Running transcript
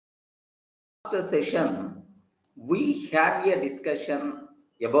session we had a discussion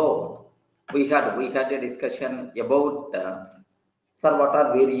about a discussion about sir, what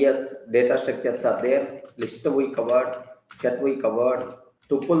are various data structures are there? List we covered, set we covered,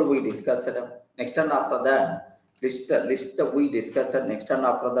 tuple we discussed. Next and after that, list we discussed. Next and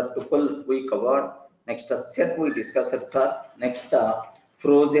after that, tuple we covered. Next set we discussed, sir. Next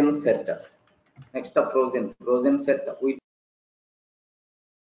frozen set. Next frozen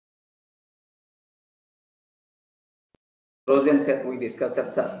set we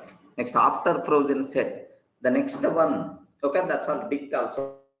discussed, sir. Next after frozen set, the next one. Okay, that's all. Dict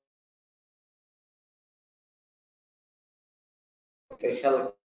also.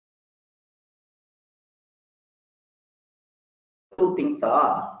 Special. Two things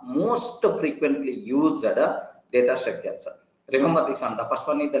are most frequently used data structures. Remember this one. The first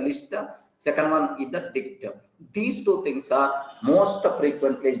one is the list. Second one is the dict. These two things are most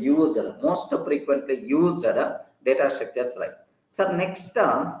frequently used data structures, right? So next,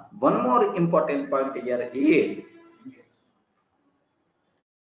 one more important point here is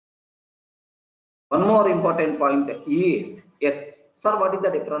yes. Sir, what is the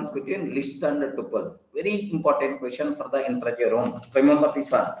difference between list and tuple? Very important question for the interview room. Remember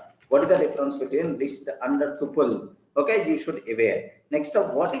this one. What is the difference between list and tuple? Okay, you should aware. Next,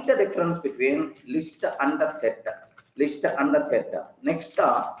 what is the difference between list and set? List and set. Next,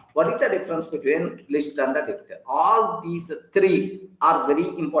 what is the difference between list and dict? All these three are very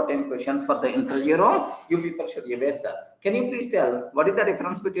important questions for the interview room. You people should aware, sir. Can you please tell what is the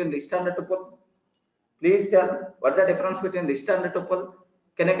difference between list and tuple? Please tell what the difference between list and tuple.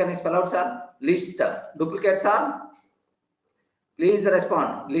 Can you spell out, sir? List, duplicates are. Please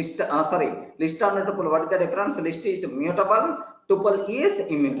respond. List, list and tuple. What is the difference? List is mutable. Tuple is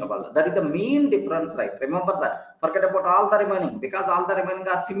immutable. That is the main difference, right? Remember that. Forget about all the remaining, because all the remaining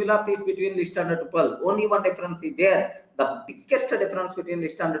are similarities between list and tuple. Only one difference is there. The biggest difference between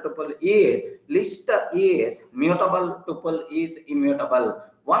list and tuple is list is mutable, tuple is immutable.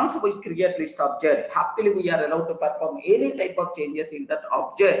 Once we create list object, happily we are allowed to perform any type of changes in that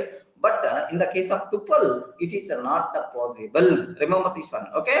object. But in the case of tuple, it is not possible. Remember this one.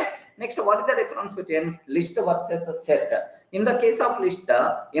 Okay. Next, what is the difference between list versus set? In the case of list,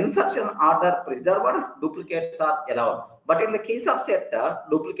 insertion order preserved, duplicates are allowed. But in the case of set,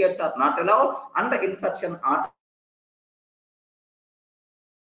 duplicates are not allowed, and the insertion order.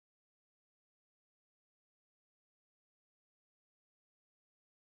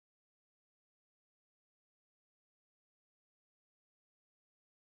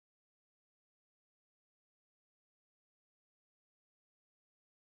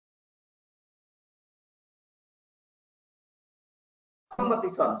 Remember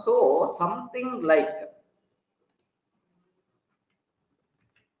this one. So something like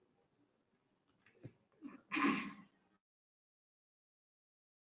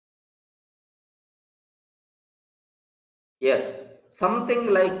yes, something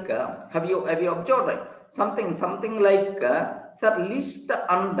like have you observed, right? Something like sir, list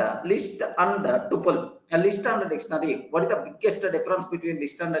and tuple, list and dictionary. What is the biggest difference between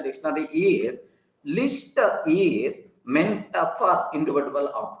list and dictionary is list is meant for individual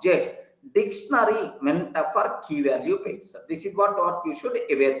objects, dictionary meant for key value pairs. This is what you should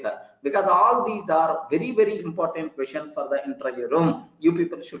aware, sir, because all these are very important questions for the interview room. You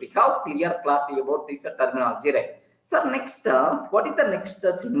people should have clear clarity about this terminology, right? Sir, next, what is the next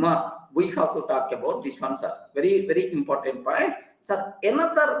sigma we have to talk about? This one, sir, very important point. Sir,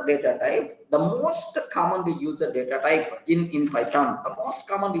 another data type, the most commonly used data type in Python, the most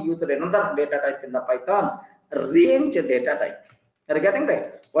commonly used another data type in the Python, range data type. Are you getting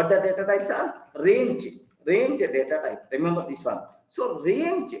right? What the data types are? Range data type. Remember this one. So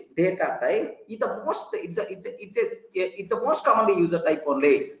range data type is the most. It's a most commonly used type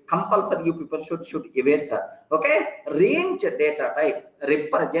only. Compulsory you people should aware, sir. Okay. Range data type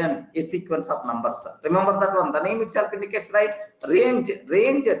represent a sequence of numbers, sir. Remember that one. The name itself indicates, right? Range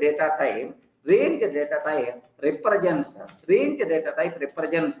data type. Range data type represents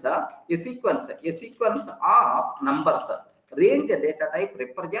a sequence of numbers. Range data type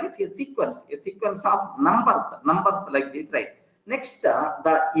represents a sequence of numbers like this, right? Next,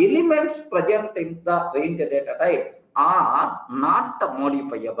 the elements present in the range data type are not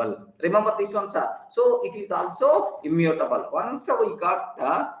modifiable. Remember this one, sir. So it is also immutable. Once we got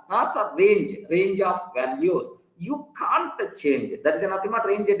the range of values, you can't change. That is nothing but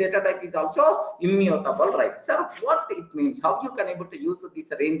range data type is also immutable, right? Sir, what it means, how you can able to use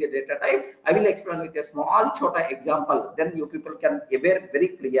this range data type, I will explain with a small chota example, then you people can aware very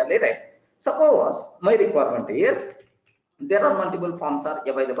clearly, right? Suppose my requirement is there are multiple forms are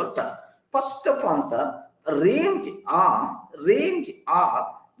available, sir. First form, sir, range of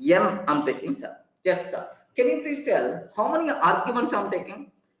n I'm taking, sir. Yes, sir. Can you please tell how many arguments I'm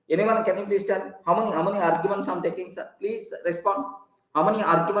taking? Anyone, can you please tell how many arguments I'm taking, sir? Please respond. How many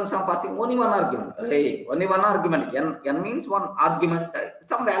arguments I'm passing? Only one argument. Hey, only one argument. N means one argument,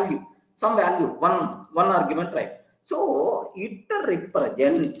 some value, one argument, right? So it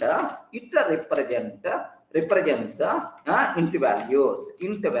represents int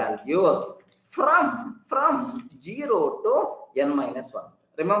values from 0 to n minus 1.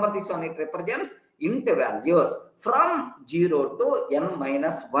 Remember this one, it represents int values from 0 to n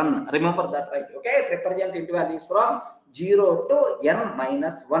minus 1. Remember that, right? Okay, it represents int values from 0 to n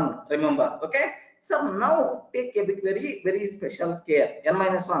minus 1. Remember, okay? So now take a bit very special care. N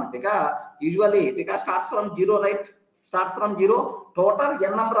minus 1 because starts from 0, right? Starts from 0. Total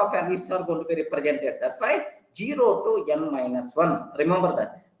n number of values are going to be represented. That's why 0 to n minus 1. Remember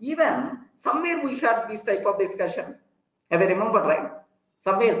that. Even somewhere we had this type of discussion. Have you remembered, right?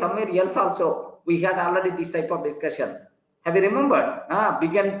 Somewhere else also we had already this type of discussion. Have you remembered?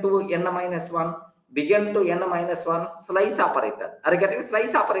 Begin to n minus 1. Begin to n minus 1 slice operator. Are you getting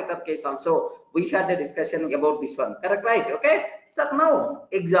slice operator case also? We had a discussion about this one. Correct, right? Okay. So now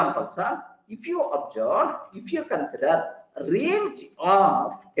examples, sir. If you observe, if you consider range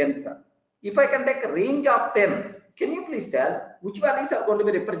of 10, sir. If I can take a range of 10, can you please tell which values are going to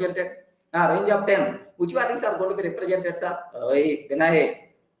be represented? Range of 10. Which values are going to be represented, sir?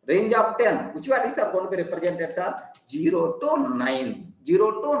 Range of 10. Which values are going to be represented, sir? 0 to 9.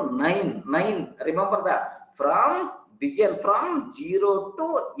 0 to 9. Remember that. Begin from 0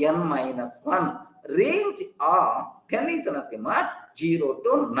 to n minus 1. Range of 10 is nothing but 0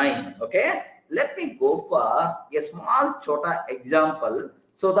 to 9. Okay. Let me go for a small chota example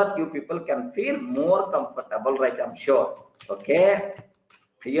so that you people can feel more comfortable, right? I'm sure. Okay.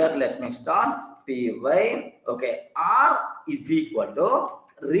 Here let me start. Py. Okay. R is equal to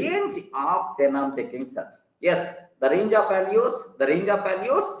range of 10 I'm taking, sir. Yes. The range of values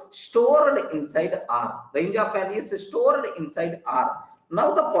stored inside R. Range of values stored inside R.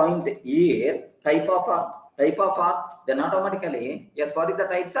 Now the point here, type of R, then automatically, yes, what is the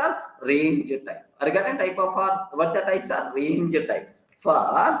types are? Range type. Are you getting type of R? What the types are? Range type. For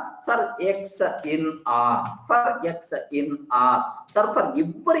sir x in R. Sir, for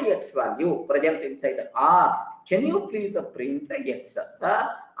every x value present inside R, can you please print x? Sir,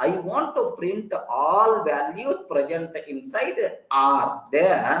 I want to print all values present inside R.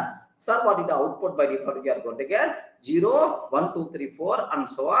 Then, sir, what is the output by default you are going to get? 0, 1, 2, 3, 4 and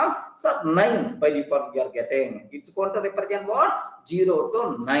so on. Sir, 9 by default you are getting. It's going to represent what? 0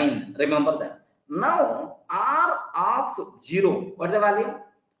 to 9. Remember that. Now, R of 0. What is the value?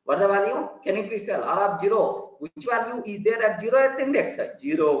 Can you please tell? R of 0. Which value is there at 0th index?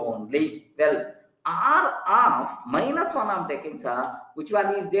 0 only. Well, R of minus 1 I'm taking, sir. Which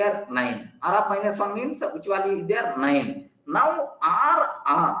value is there? 9. R of minus 1 means which value is there? 9. Now R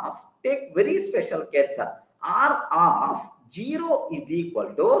of, take very special care, sir. R of 0 is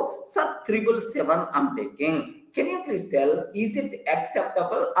equal to, sir, 777 I'm taking. Can you please tell, is it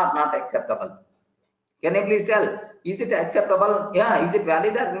acceptable or not acceptable? Can you please tell, is it acceptable? Yeah, is it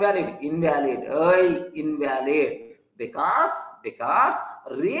valid or invalid? Invalid. Because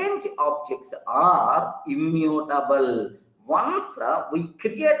range objects are immutable. Once we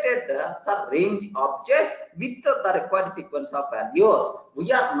created a range object with the required sequence of values,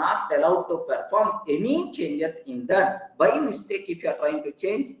 we are not allowed to perform any changes in that. By mistake, if you are trying to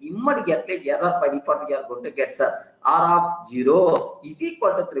change, immediately error by default you are going to get, sir. R of 0 is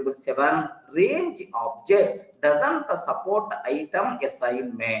equal to 777. Range object doesn't support item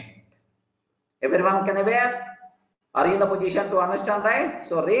assignment. Everyone can aware? Are you in the position to understand, right?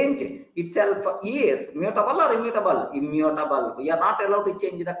 So range itself is mutable or immutable? Immutable. We are not allowed to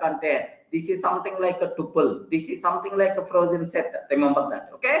change the content. This is something like a tuple. This is something like a frozen set. Remember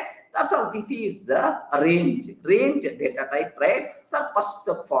that. Okay. That's all. This is the range data type, right? So first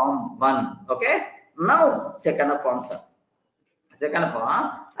form 1. Okay. Now second form, sir. Second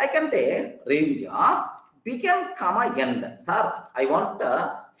form, I can take range of begin comma end. Sir, I want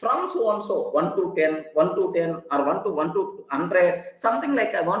from so and so 1 to 10 or 1 to 100, something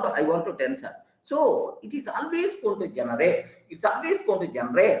like I want to 10, sir. So it is always going to generate. It's always going to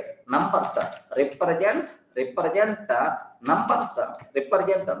generate numbers, represent numbers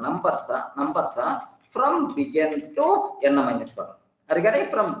from begin to n minus 1. Are you getting?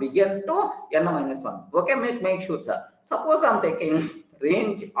 From begin to n minus 1. Okay, make sure, sir. Suppose I'm taking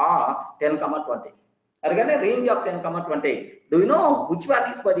range of 10, 20. Again, a range of 10, 20. Do you know which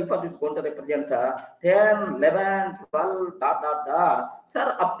values by default is going to represent, sir? 10, 11, 12, dot, dot, dot.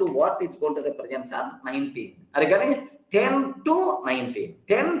 Sir, up to what it's going to represent, sir? 19. Again, 10 to 19.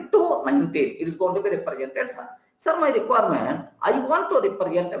 10 to 19. It is going to be represented, sir. Sir, my requirement, I want to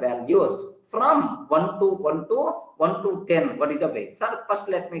represent the values from 1 to 1 to 1 to 10. What is the way? Sir, first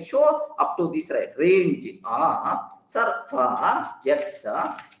let me show up to this right range. Sir, for x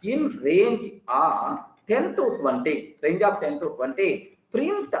in range 10 to 20, range of 10 to 20,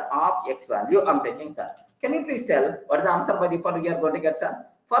 print of x value I'm taking, sir. Can you please tell what is the answer by default we are going to get, sir?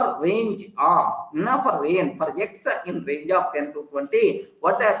 For range now for x in range of 10 to 20,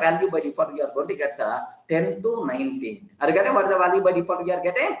 what the value by default we are going to get, sir? 10 to 19. Again, what is the value by default we are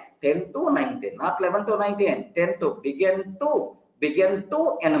getting? 10 to 19, not 11 to 19. 10 to begin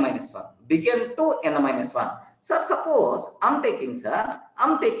to n minus 1. Begin to n minus 1. Sir, suppose I'm taking, sir,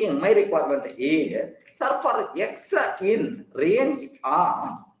 my requirement is, sir, for x in range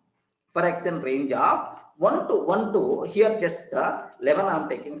of, for x in range of 1 to here just 11 I'm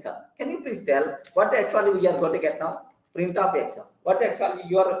taking, sir. Can you please tell what the x value we are going to get now? Print of x. What the x value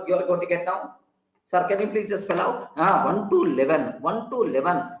you are going to get now? Sir, can you please just spell out? 1 to 11. 1 to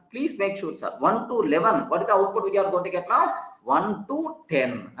 11. Please make sure, sir. 1 to 11. What is the output we are going to get now? 1 to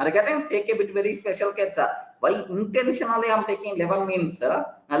 10. Are you getting? Take a bit very special case, sir. Why intentionally I'm taking 11 means,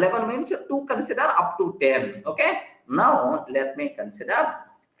 11 means to consider up to 10. Okay. Now let me consider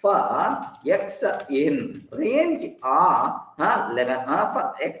for x in range of 11.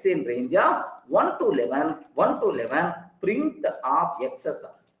 For x in range of 1 to 11, print of x, sir.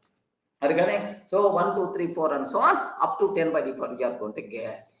 So 1, 2, 3, 4 and so on up to 10 by default we are going to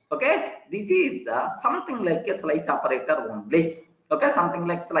get. Okay, this is something like a slice operator only. Okay, something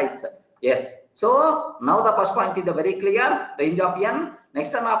like slice. Yes. So now the first point is the very clear range of n.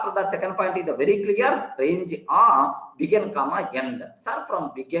 Next and after that second point is the very clear range of begin comma end. Sir,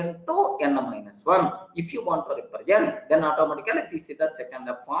 from begin to n minus 1. If you want to represent, then automatically this is the second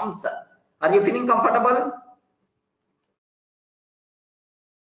form, sir. Are you feeling comfortable?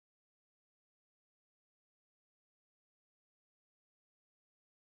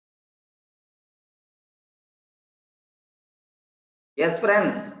 Yes,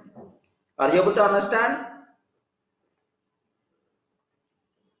 friends. Are you able to understand?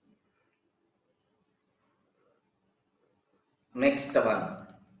 Next one.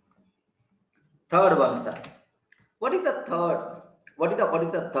 Third one, sir. What is the third? What is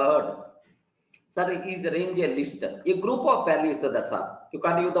the third? Sir, is range a list, a group of values, sir, that's all. You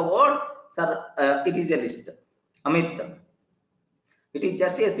can't use the word, sir, it is a list. Amit, it is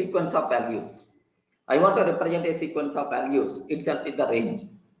just a sequence of values. I want to represent a sequence of values itself is the range.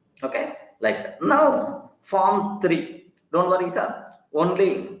 Okay, like now form 3. Don't worry, sir.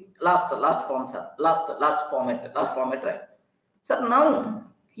 Only last form, sir. Last format, right? Sir, now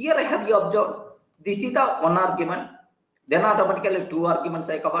here I have you observed. This is the one argument. Then automatically 2 arguments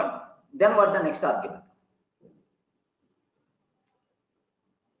I covered. Then what the next argument?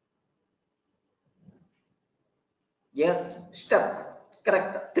 Yes, step.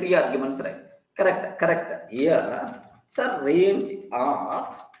 Correct. 3 arguments, right? Correct. Here, sir, range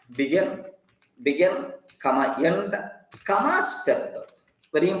of begin, comma, end, comma, step.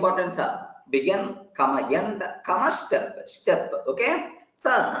 Very important, sir. Begin, comma, end, comma, step. Okay,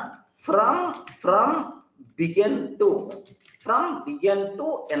 sir. From begin to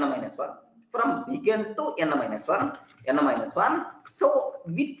n minus 1. From begin to n minus 1. So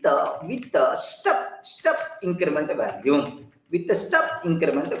with the step increment value. With the step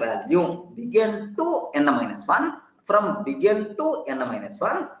increment value, begin to n minus 1, from begin to n minus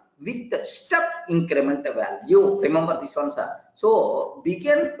 1 with the step increment value. Remember this one, sir. So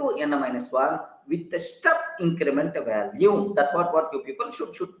begin to n minus 1 with the step increment value. That's what you people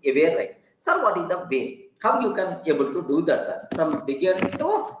should aware, right? Sir, what is the way? How you can able to do that, sir? From begin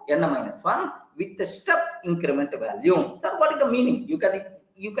to n minus 1 with the step increment value. Sir, what is the meaning? You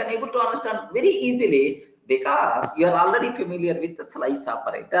can able to understand very easily, because you are already familiar with the slice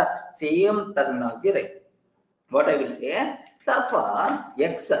operator, same terminology, right? What I will say, sir, for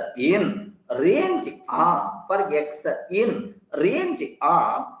x in range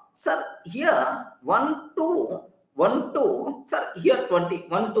of, sir, here 1 to, sir, here 20,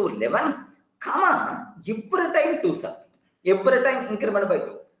 1 to 11, comma, every time 2, sir, every time increment by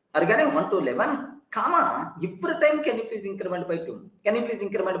 2. Again, 1 to 11, comma, every time can you please increment by 2? Can you please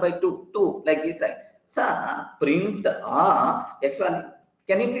increment by 2, like this, right? Sir, print x value.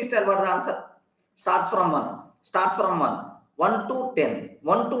 Can you please tell what the answer? Starts from 1 to 10,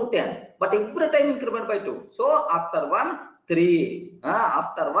 but every time increment by 2. So after 1, 3,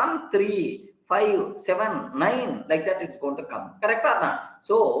 5, 7, 9, like that it's going to come. Correct or not?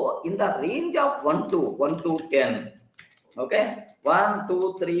 So in the range of 1 to 10, okay, 1,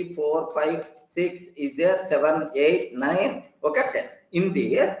 2, 3, 4, 5, 6 is there, 7, 8, 9, okay, 10. In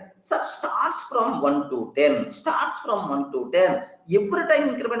this, such starts from 1 to 10, starts from 1 to 10, every time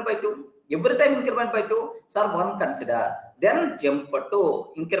increment by 2, every time increment by 2, sir, 1 consider, then jump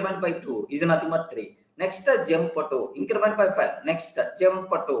to increment by 2 is nothing but 3, next jump to increment by 5, next jump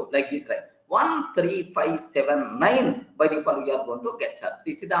to, like this, right? 1, 3, 5, 7, 9 by default we are going to get, sir.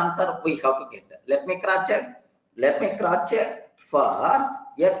 This is the answer we have to get. Let me cross check. Let me cross check for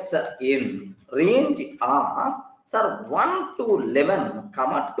x in range of, sir, 1 to 11,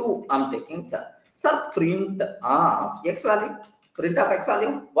 comma 2 I'm taking, sir. Sir, print of x value, print of x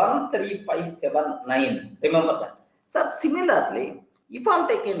value 1, 3, 5, 7, 9. Remember that. Sir, similarly, if I'm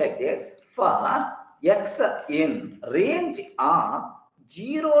taking like this for x in range of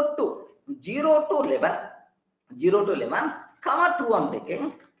 0 to 11, 0 to 11, comma 2 I'm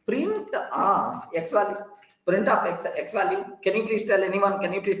taking, print of x value, print of x value. Can you please tell anyone?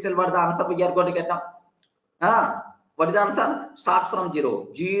 Can you please tell what the answer we are going to get now? What is the answer? Starts from 0,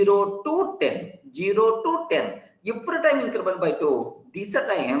 0 to 10, 0 to 10. Every time increment by 2. This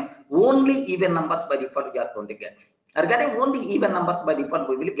time only even numbers by default we are going to get. Regarding only even numbers by default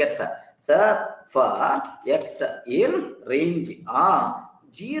we will get, sir. Sir, for x in range of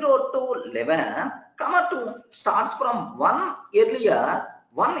 0 to 11, comma 2 starts from 1 earlier,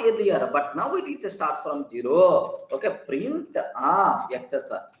 but now it is starts from 0. Okay, print of x,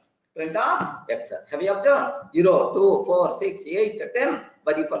 sir. Print of x. Have you observed? 0, 2, 4, 6, 8, 10.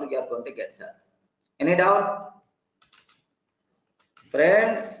 By default, we are going to get, sir. Any doubt?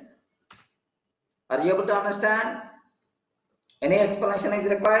 Friends, are you able to understand? Any explanation is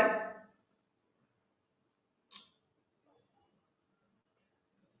required?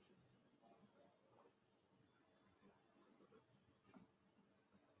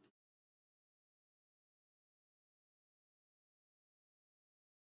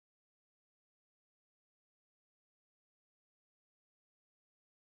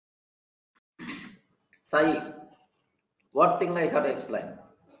 Sai, what thing I have to explain?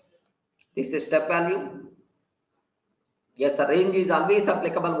 This is step value. Yes, the range is always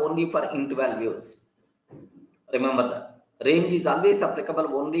applicable only for int values. Remember that. Range is always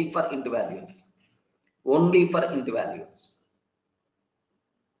applicable only for int values. Only for int values.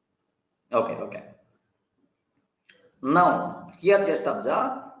 Okay. Now, here just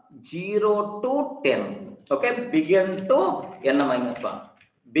observe 0 to 10. Okay, begin to n minus 1.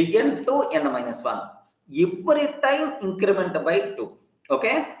 Begin to n minus 1. Every time increment by 2.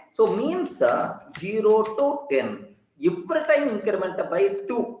 Okay, so means 0 to 10. Every time increment by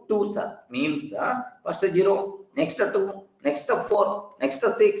 2, sir. Means first 0, next 2, next 4, next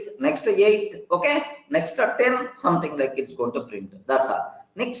 6, next 8. Okay, next 10, something like it's going to print. That's all.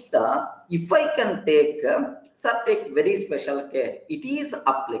 Next, if I can take, take very special care. It is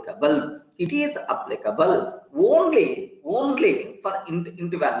applicable. It is applicable only for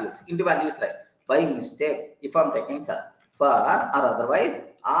int values, right? By mistake, if I'm taking, sir, for or otherwise,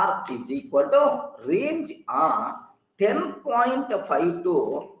 r is equal to range of 10.5 to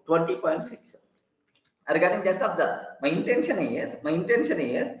 20.6. Regarding just observe, my intention is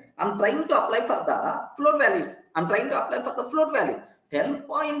I'm trying to apply for the float values. I'm trying to apply for the float value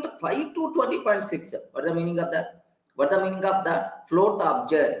 10.5 to 20.6. What is the meaning of that? What is the meaning of that? Float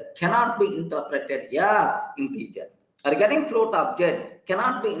object cannot be interpreted as integer. Regarding float object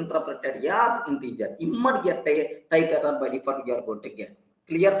cannot be interpreted as integer. Immediate type error by default you are going to get.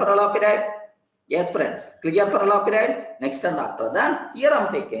 Clear for all of it, right? Yes, friends. Clear for all of it, right? Next and after that, here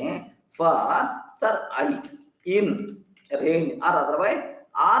I'm taking for, sir, I in range or otherwise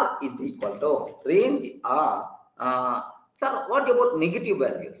r is equal to range of, sir, what about negative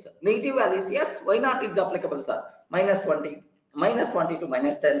values? Negative values, yes, why not? It's applicable, sir. Minus 20 to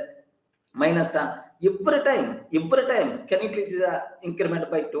minus 10, minus 10. Every time, can you please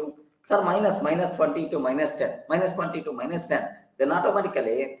increment by 2? Sir, minus 20 to minus 10, minus 20 to minus 10. Then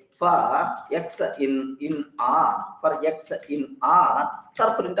automatically for x in r,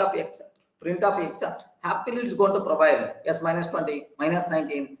 sir, print of x, happily it's going to provide yes, minus 20, minus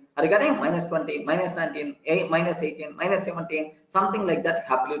 19. Regarding minus 20, minus 19, minus 18, minus 17, something like that,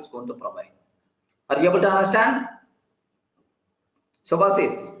 happily it's going to provide. Are you able to understand? Shobha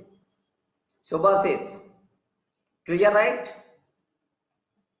says, clear, right?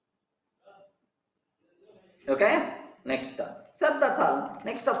 Okay, next, sir, that's all.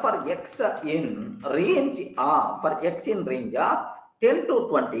 Next, for x in range of, 10 to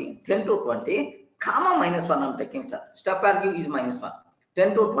 20, comma minus 1 I'm taking, sir. Step value is minus 1.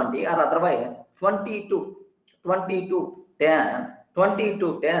 10 to 20 or otherwise 22, 22, 10,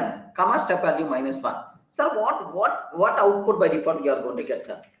 22, 10, comma step value -1. Sir, what output by default you are going to get,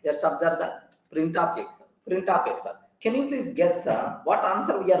 sir? Just observe that. Print of x, print of x. Can you please guess, sir, what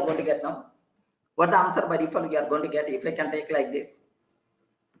answer we are going to get now? What the answer by default we are going to get if I can take like this?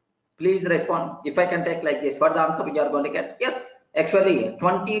 Please respond. If I can take like this, what the answer we are going to get? Yes, actually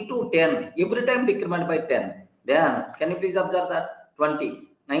 20 to 10. Every time decrement by 10. Then can you please observe that? 20,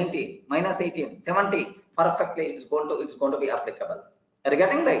 90, -18, 70. Perfectly, it's going to be applicable. Are you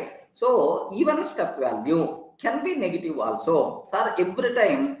getting right? So even step value can be negative also. Sir, every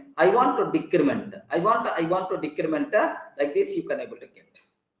time I want to decrement. I want to decrement like this. You can able to get.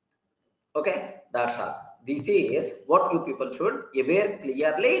 Okay, that's all. This is what you people should aware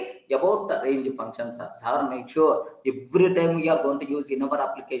clearly about the range functions. Sir, make sure every time we are going to use in our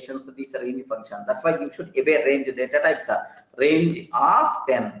applications this range function. That's why you should aware range data types. Range of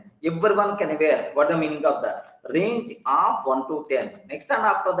 10. Everyone can aware what the meaning of that. Range of 1 to 10. Next time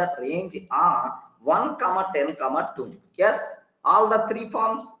after that range of 1, 10, 2. Yes, all the three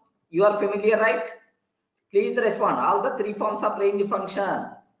forms you are familiar, right? Please respond. All the three forms of range function.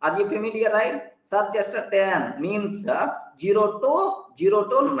 Are you familiar, right? Sir, just a 10 means 0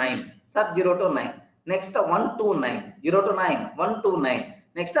 to 9. Sir, 0 to 9. Next 1 to 9. 0 to 9. 1 to 9.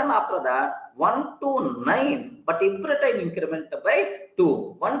 Next time after that 1 to 9. But every time increment by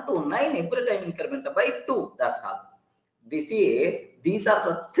 2. 1 to 9 every time increment by 2. That's all. These are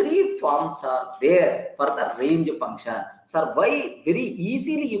the three forms are there for the range function. Sir, why very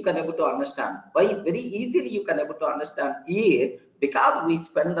easily you can able to understand? Why very easily you can able to understand here? Because we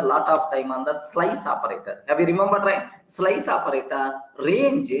spend a lot of time on the slice operator. Have you remembered, right? Slice operator,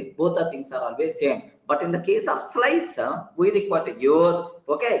 range, both the things are always same. But in the case of slice, we require to use,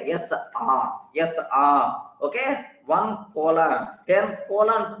 okay, yes, okay, 1 colon, 10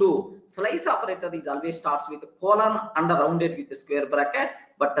 colon 2. Slice operator is always starts with colon and rounded with a square bracket.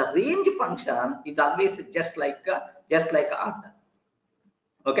 But the range function is always just like order.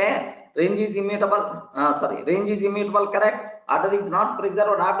 Okay, range is immutable. Range is immutable, correct? Order is not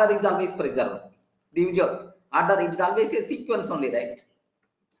preserved. Order is always preserved. Division. Order is always a sequence only, right?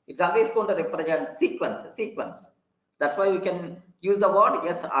 It's always going to represent sequence. That's why we can use the word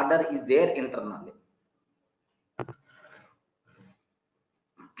yes, order is there internally.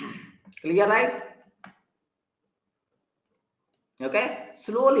 Clear, right? Okay,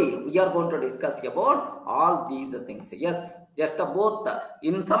 slowly we are going to discuss about all these things. Yes, just both.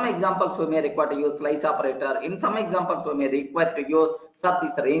 In some examples we may require to use slice operator. In some examples we may require to use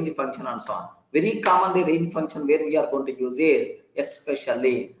this range function and so on. Very commonly range function where we are going to use is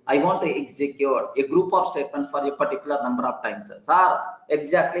especially I want to execute a group of statements for a particular number of times. Sir,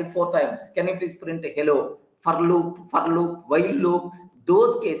 exactly 4 times. Can you please print hello? For loop, while loop.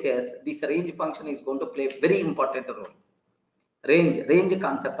 Those cases, this range function is going to play a very important role. Range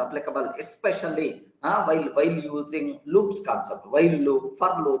concept applicable especially while using loops concept, while loop,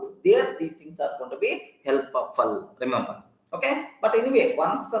 for loop, there these things are going to be helpful, remember. Okay, but anyway,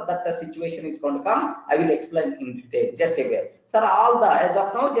 once that the situation is going to come, I will explain in detail. Just aware, sir, as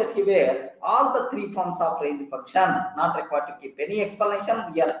of now, just aware all the three forms of range function, not required to keep any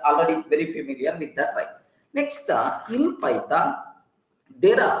explanation. We are already very familiar with that, right? Next, in Python,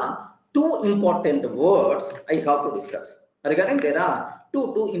 there are two important words I have to discuss. Regarding there are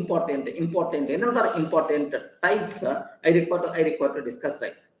two important another important types I require to discuss,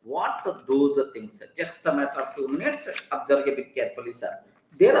 right? What those things? Just a matter of 2 minutes. Observe a bit carefully, sir.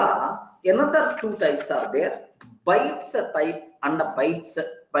 There are another two types are there: bytes type and byte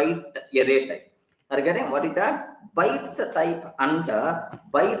array type. Regarding what is that? Bytes type and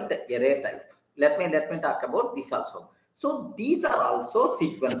byte array type. Let me talk about this also. So these are also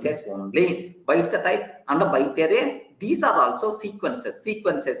sequences only. Bytes type and byte array. These are also sequences,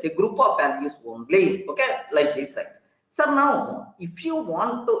 a group of values only. Okay, like this, right? So now, if you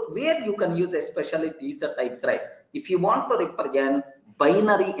want to, where you can use especially these types, right? If you want to represent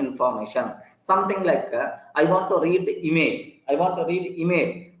binary information, something like I want to read image, I want to read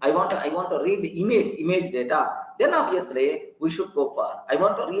image data. Then obviously we should go for I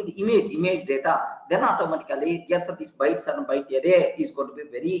want to read image data. Then automatically yes, this bytes and byte array is going to be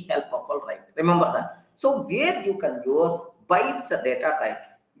very helpful, right? Remember that. So where you can use bytes data type,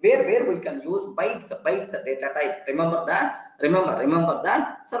 where we can use bytes data type. Remember that.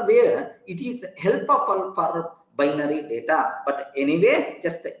 So where it is helpful for binary data. But anyway,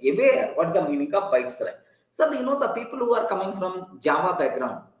 just aware what the meaning of bytes, right? So you know the people who are coming from Java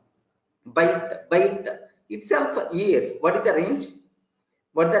background, byte itself is what is the range?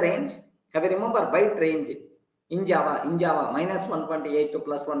 What is the range? Have you remember byte range? in Java, minus 128 to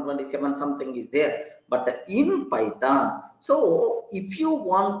plus 127 something is there. But in Python, so if you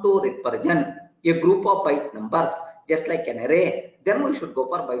want to represent a group of byte numbers just like an array, then we should go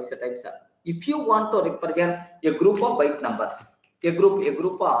for bytes types. If you want to represent a group of byte numbers, a group of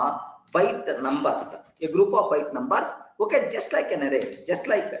byte numbers, okay, just like an array, just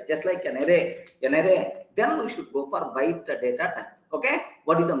like an array, then we should go for byte data type. Okay,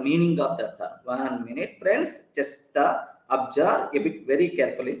 what is the meaning of that, sir? 1 minute, friends, just observe a bit very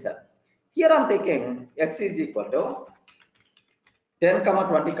carefully, sir. Here I'm taking x is equal to 10,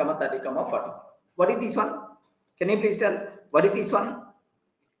 20, 30, 40. What is this one? Can you please tell? What is this one?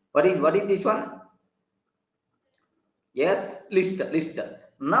 What is this one? Yes, list.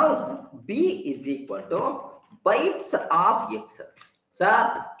 Now b is equal to bytes of x.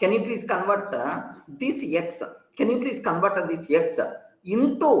 Sir, can you please convert this x? Can you please convert this x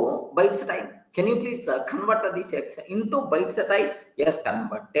into bytes type? Can you please convert this x into bytes type? Yes,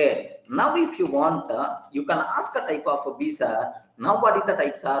 converted. Now, if you want, you can ask a type of b, sir. Now, what is the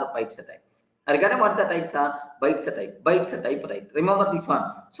types are bytes type? Regarding what the types are bytes type, right? Remember this one.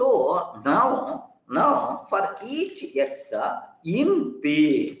 So now for each x in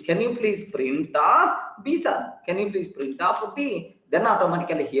b, can you please print off b, sir? Can you please print off b? Then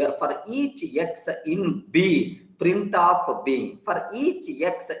automatically here for each x in b, print off b. For each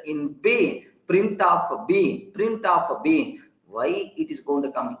x in b, print off b. Why it is going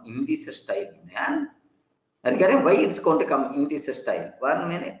to come in this style, man? Again, why it's going to come in this style? 1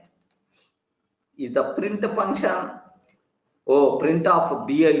 minute. Is the print function? Oh, print of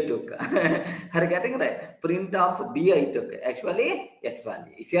b I took. Are you getting right? Print of b I took. Actually, x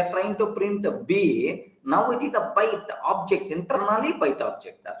value. If you are trying to print b, now it is a byte object, internally byte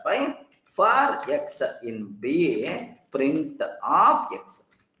object. That's why for x in b, print of x.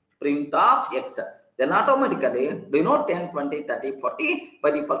 Then automatically denote 10, 20, 30, 40.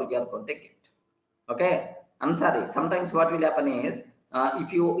 By default, we are going to get. Okay. I'm sorry. Sometimes what will happen is,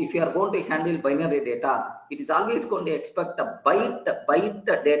 if you are going to handle binary data, it is always going to expect a byte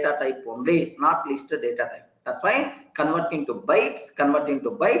data type only, not list data type. That's why convert into bytes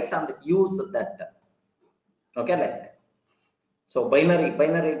and use that. Okay, like so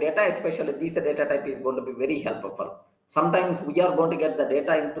binary data, especially this data type, is going to be very helpful. Sometimes we are going to get the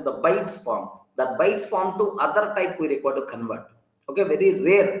data into the bytes form. That bytes form to other type we require to convert. Okay, very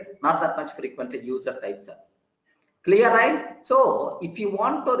rare, not that much frequently user types are. Clear, right? So if you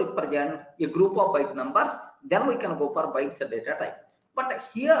want to represent a group of byte numbers, then we can go for bytes data type. But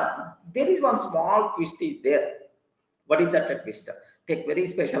here there is one small twist is there. What is that twist? Take very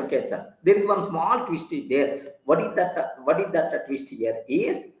special case. There is one small twist is there. What is that twist here?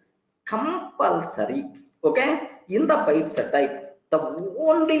 Is compulsory. Okay, in the bytes type, the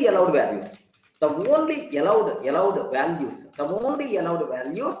only allowed values,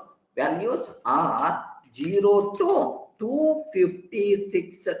 values are 0 to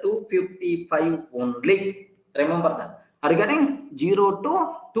 256, 255 only. Remember that. Are you getting 0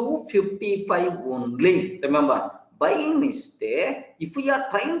 to 255 only? Remember, by mistake, if we are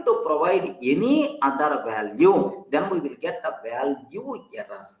trying to provide any other value, then we will get a value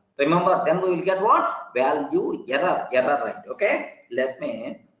error. Remember, then we will get what? Value error, right? Okay. Let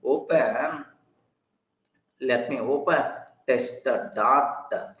me open test.py.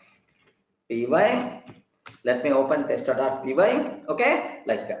 Let me open test.py. Okay,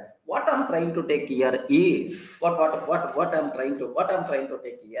 like what I'm trying to take here is what I'm trying to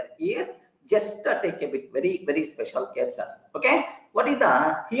take here is just take a bit very special case, sir. Okay, what is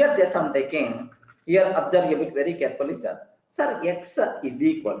the here? Just I'm taking here. Observe a bit very carefully, sir. Sir, x is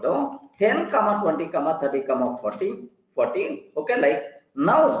equal to 10, 20, 30, 40. Okay, like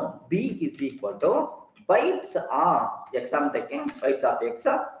now b is equal to bytes of x. I'm taking bytes of x.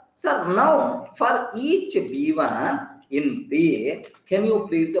 Sir, now for each b1 in b, can you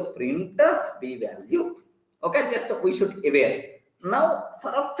please print b value? Okay, just we should aware. Now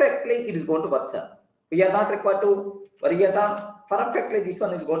perfectly it is going to work, sir. We are not required to worry at all. Perfectly this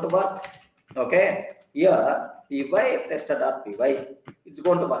one is going to work. Okay, here py test.py, it's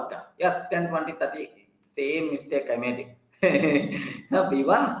going to work. Yes, 10, 20, 30, same mistake I made. Now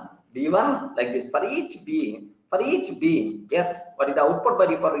b1 like this for each b. Yes, what is the output by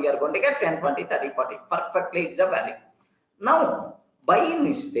default? We are going to get 10, 20, 30, 40. Perfectly, it's a value. Now, by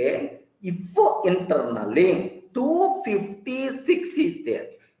mistake, if internally 256 is there,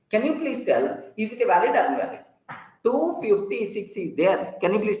 can you please tell, is it a valid or invalid? 256 is there.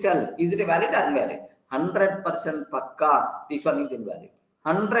 Can you please tell, is it a valid or invalid? 100% pakka, this one is invalid.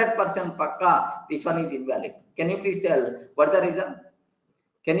 100% pakka, this one is invalid. Can you please tell what the reason?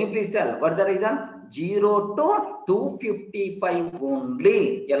 Can you please tell what the reason? 0 to 255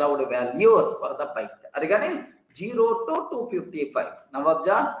 only allowed values for the byte. Regarding 0 to 255. Now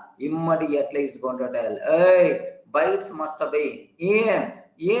observe, immediately it's going to tell, hey, bytes must be in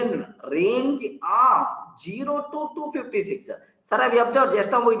range of 0 to 256. Sir, have you observed?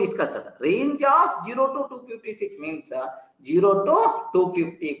 Just now we discussed that. Range of 0 to 256 means 0 to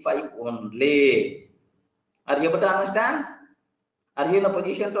 255 only. Are you able to understand? Are you in a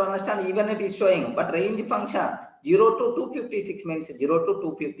position to understand? Even it is showing, but range function 0 to 256 means 0 to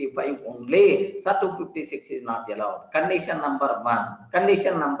 255 only. So 256 is not allowed. Condition number 1.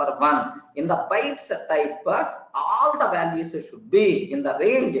 Condition number 1. In the bytes type, all the values should be in the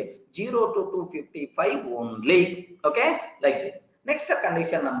range 0 to 255 only. Okay, like this. Next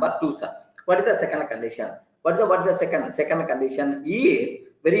condition number 2, sir. What is the second condition? What is the second condition is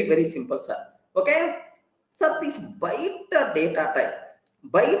very simple, sir. Okay. So this byte data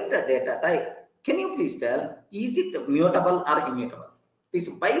type, can you please tell, is it mutable or immutable? This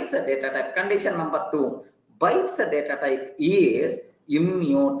bytes data type, condition number 2, bytes data type is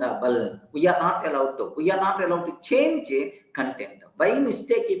immutable. We are not allowed to change content. By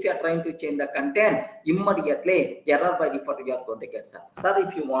mistake, if you are trying to change the content, immediately error by default you are going to get, sir. Sir,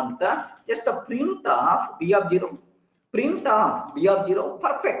 if you want just a print of b of 0, print of b of 0,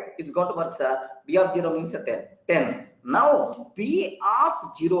 perfect, it's going to work, sir. B of 0 means 10. Now b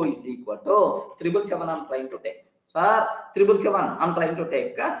of 0 is equal to 777 I'm trying to take. Sir, 777 I'm trying to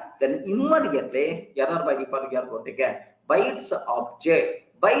take, then immediately error by default you are going to get. Bytes object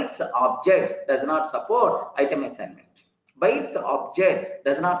does not support item assignment. Bytes object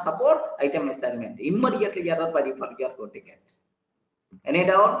does not support item assignment. Immediately error by default you are going to get. Any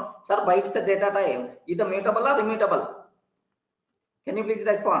doubt? Sir, bytes data type is the mutable or immutable? Can you please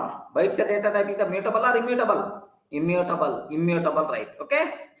respond? Bytes data type is the mutable or immutable? Immutable, right?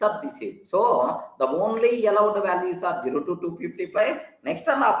 Okay. So this is, so the only allowed values are 0 to 255. Next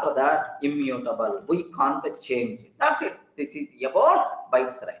and after that immutable. We can't change it. That's it. This is about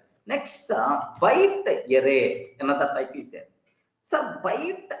bytes, right? Next, byte array. Another type is there. So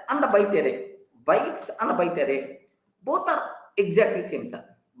byte and byte array. Bytes and byte array both are exactly same, sir.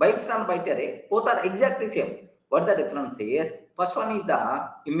 Bytes and byte array both are exactly same. What the difference here? First one is the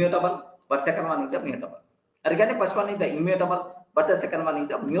immutable, but second one is the mutable. Again, first one is the immutable, but the second one is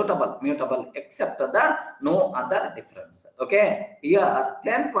the mutable, except that no other difference. Okay, here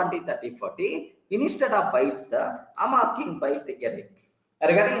 10, 20, 30, 40. Instead of bytes, I'm asking byte array.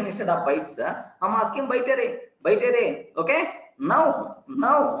 Regarding instead of bytes, I'm asking byte array. Okay, now,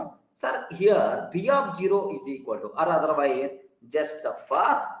 sir, here b of 0 is equal to, or otherwise just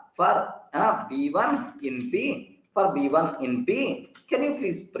for b1 in b. For b1 in b, can you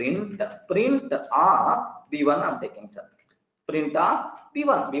please print of b1 I'm taking, sir. Print of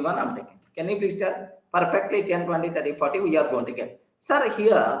b1 I'm taking. Can you please tell? Perfectly 10, 20, 30, 40 we are going to get. Sir,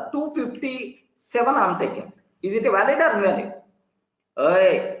 here 257 I'm taking. Is it valid or invalid?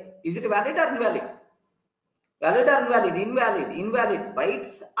 Is it valid or invalid? Valid or invalid? Invalid.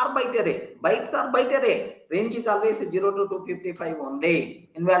 Bytes or byte array? Bytes or byte array? Range is always 0 to 255 only.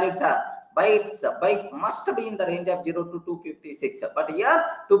 Invalid, sir. Byte must be in the range of 0 to 256. But here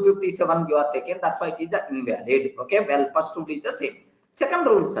 257 you are taken. That's why it is the invalid. Okay. Well, first rule is the same. Second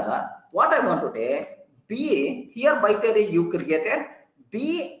rule, sir. What I want to take? B here byte array you created.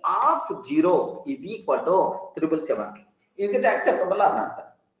 B of 0 is equal to 777. Is it acceptable or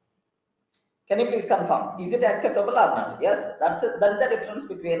not? Can you please confirm? Is it acceptable or not? Yes, that is the difference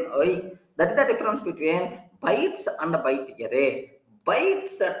between bytes and byte array.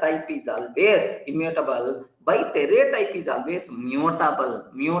 Bytes type is always immutable. Byte array type is always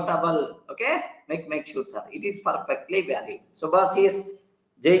mutable. Okay, make sure, sir. It is perfectly valid. Subhasis,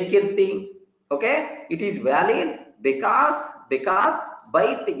 Jaykirti. Okay, it is valid because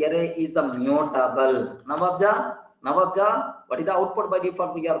byte array is a mutable. Now observe. What is the output by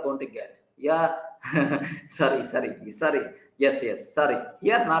default we are going to get? Yeah, sorry. Yes, sorry.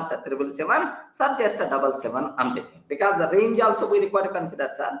 Here not 777, sir, just a 777 I'm taking. Because the range also we require to consider,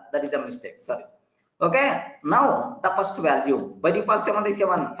 sir. That is a mistake. Sorry. Okay. Now the first value by default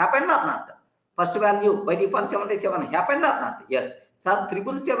 77 happened or not? First value by default 77 happened or not? Yes. Sir,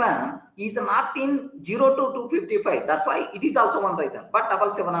 777 is not in 0 to 255. That's why it is also one reason. But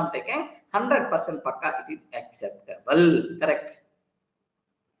 77 I'm taking 100% pakka. It is acceptable. Correct.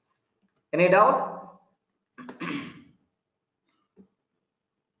 Any doubt?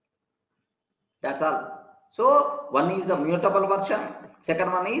 That's all. So one is the mutable version,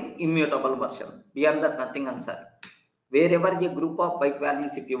 second one is immutable version. Beyond that, nothing answer. Wherever a group of byte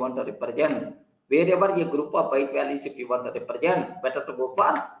values, if you want to represent, Wherever a group of byte values, if you want to represent, better to go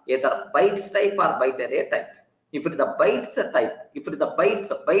for either bytes type or byte array type. If it is the bytes type, if it is the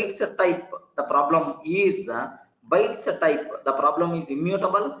bytes type, the problem is bytes type, the problem is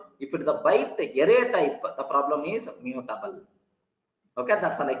immutable. If it is the byte array type, the problem is mutable. Okay,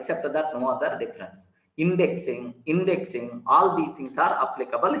 that's all, except that no other difference. Indexing, all these things are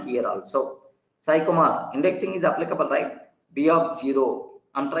applicable here also. Sai Kumar, indexing is applicable, right? B of 0.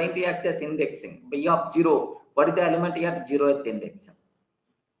 I'm trying to access indexing. B of 0. What is the element at 0th index?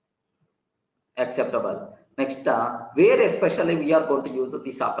 Acceptable. Next, where especially we are going to use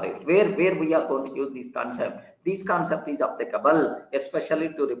this operator? Where we are going to use this concept? This concept is applicable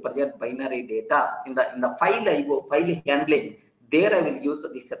especially to represent binary data in the file IO, file handling. There I will use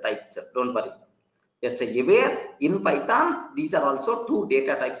these types. Don't worry. Just aware in Python, these are also two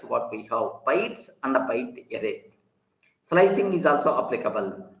data types what we have, bytes and a byte array. Slicing is also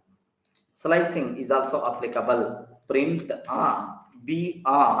applicable. Slicing is also applicable. Print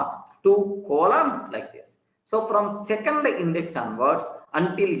BR to column like this. So from second index onwards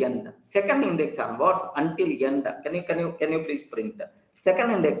until end, second index onwards until end. Can you please print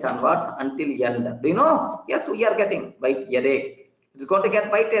second index onwards until end? Do you know? Yes, we are getting byte array. It's going to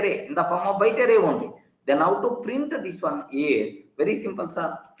get byte array in the form of byte array only. Then how to print this one is very simple,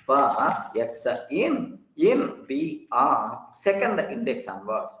 sir. For x in BR second index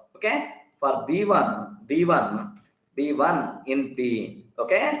onwards. Okay. For B1 in B.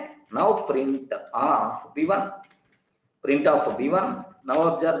 Okay. Now print of B1. Print of B1. Now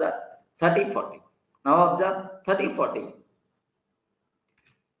observe that 30, 40. Now observe 30, 40.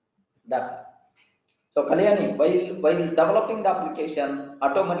 That's it. So Kalyani, while developing the application,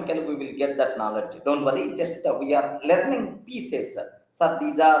 automatically we will get that knowledge. Don't worry, just we are learning pieces. So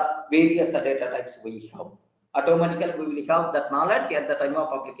these are various data types we have. Automatically we will have that knowledge at the time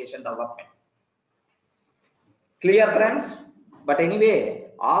of application development. Clear, friends? But anyway,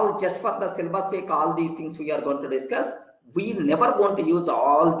 all just for the syllabus sake, all these things we are going to discuss. We never want to use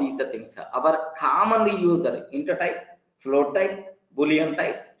all these things. Our commonly used integer type, float type, boolean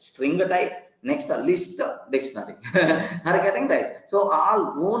type, string type. Next, list dictionary. Are you getting right? So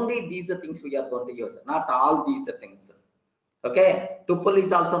all only these things we are going to use, not all these things. Okay, tuple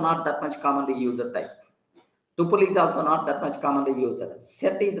is also not that much commonly used type. Tuple is also not that much commonly used.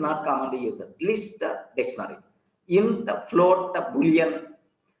 Set is not commonly used. List dictionary. Int, float, boolean,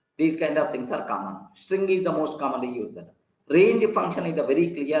 these kind of things are common. String is the most commonly used. Range function is the very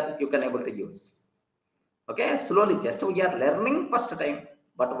clear you can able to use. Okay, slowly just we are learning first time.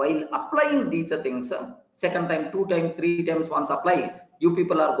 But while applying these things, second time, 2 times, 3 times, once apply, you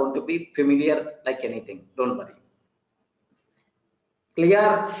people are going to be familiar like anything. Don't worry.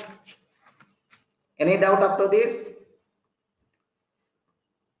 Clear? Any doubt up to this?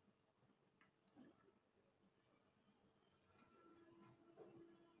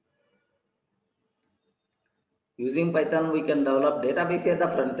 Using Python, we can develop database at the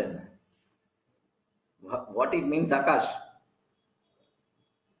front end. What it means, Akash?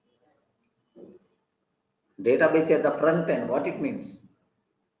 Database at the front end, what it means?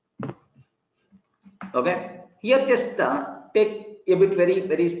 Okay, here just take a bit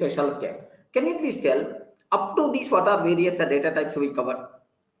very special care. Can you please tell up to these what are various data types we covered?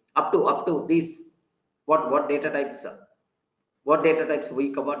 Up to these, what data types? What data types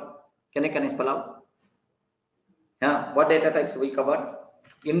we covered? Can you spell out? Yeah, what data types we covered?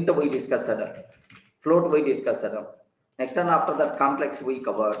 Int we discussed, float we discussed. Next and after that complex we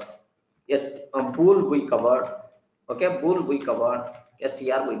covered. Yes, bool we covered. Okay, bool we covered.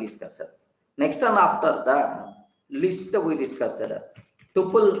 Str we discussed. Next and after that list we discussed.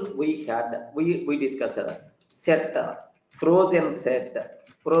 Tuple we had we discussed. Set, frozen set,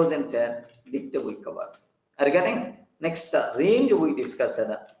 dict we covered. Are you getting? Next range we discussed.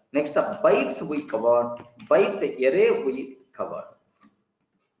 Next bytes we covered. Byte array we covered.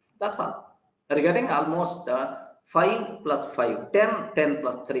 That's all. Are you getting? Almost 5 plus 5, 10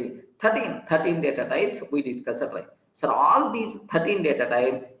 plus 3, 13 data types we discussed, right? So all these 13 data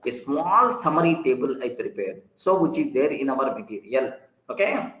type, a small summary table I prepared. So which is there in our material.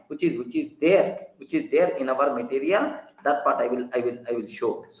 Okay, which is there in our material. That part I will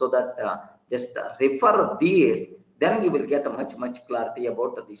show, so that just refer these, then you will get much clarity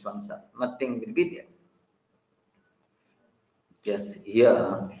about this one, sir. Nothing will be there. Yes,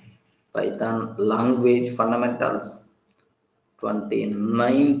 here Python language fundamentals,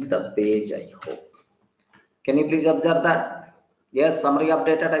 29th page, I hope. Can you please observe that? Yes, summary of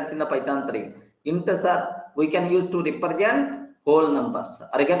data types in the Python 3. Integer we can use to represent whole numbers.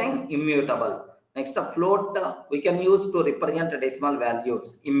 Are you getting? Immutable. Next, float we can use to represent decimal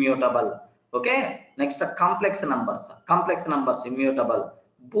values. Immutable. Okay, next complex numbers. Complex numbers immutable.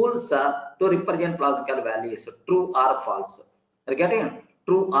 Bools to represent logical values, true or false. Are you getting?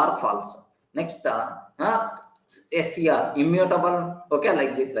 True or false. Next str immutable. Okay,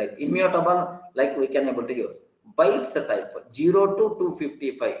 like this, right? Immutable, like we can able to use. Bytes type 0 to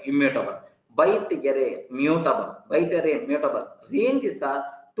 255 immutable. Byte array mutable. Byte array mutable. Ranges are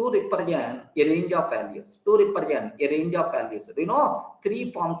to represent a range of values. To represent a range of values. You know,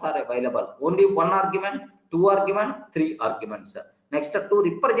 3 forms are available. Only 1 argument, 2 argument, 3 arguments. Next, to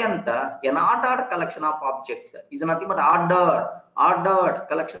represent an ordered collection of objects is nothing but ordered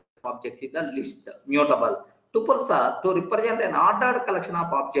collection of objects is the list, mutable. Tuples are to represent an ordered collection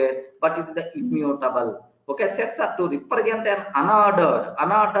of objects, but it is the immutable. Okay, sets are to represent an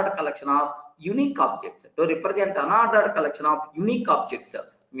unordered collection of unique objects. To represent unordered collection of unique objects,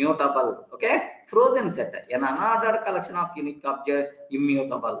 mutable. Okay, frozen set, an unordered collection of unique objects,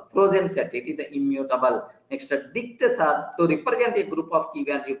 immutable. Frozen set, it is the immutable. Next, dicts are to represent a group of key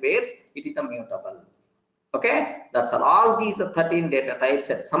value pairs, it is the mutable. Okay, that's all these 13 data types.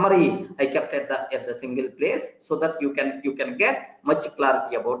 At summary, I kept at the single place so that you can get much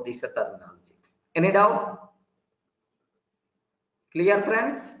clarity about this terminology. Any doubt? Clear,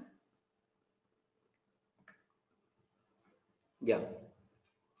 friends? Yeah.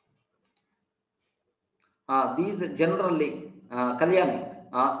 These generally, Kalyani,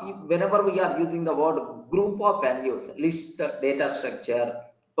 whenever we are using the word group of values, list, data structure,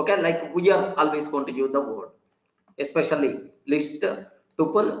 okay, like we are always going to use the word, especially list,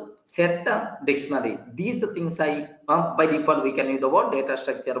 tuple, set, dictionary. These things by default we can use the word data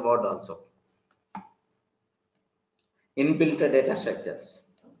structure word also. Inbuilt data structures.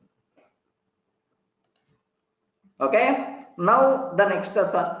 Okay. Now the next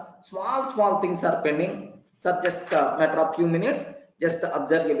small things are pending. Sir, just a matter of few minutes. Just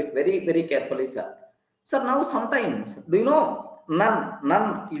observe it very carefully, sir. Sir, now sometimes, do you know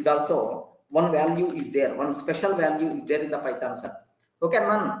none is also one value is there, one special value is there in the Python, sir. Okay,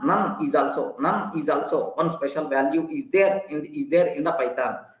 none is also one special value is there in the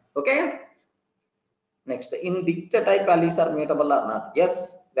Python. Okay. Next, in dicta type values are mutable or not?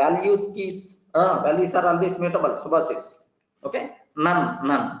 Yes, values are always mutable. Subhasis. Okay,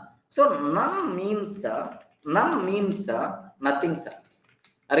 none. So none means nothing, sir.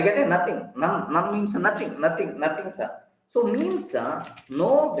 Are you getting nothing? None means nothing, sir. So means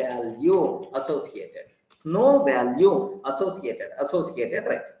no value associated. No value associated,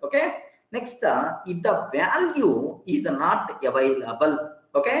 right? Okay. Next, if the value is not available,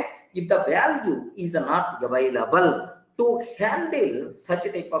 okay, if the value is not available to handle such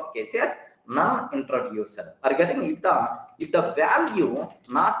type of cases, none introduced. Are getting if the value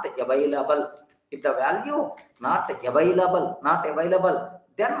not available, not available,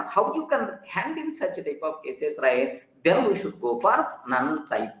 then how you can handle such type of cases, right? Then we should go for none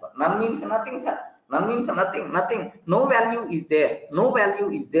type. None means nothing, sir. None means nothing. No value is there.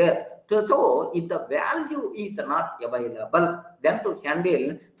 So if the value is not available, then to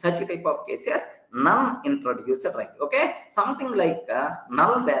handle such type of cases, none introduced, right? Okay, something like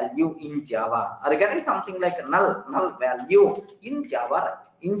null value in Java. Are you getting something like null value in Java, right?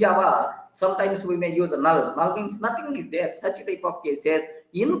 In Java, sometimes we may use null. Null means nothing is there. Such type of cases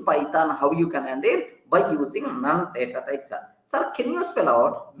in Python, how you can handle? By using none data type, sir. Sir, can you spell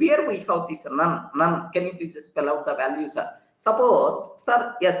out where we have this none? Can you please spell out the value, sir? Suppose,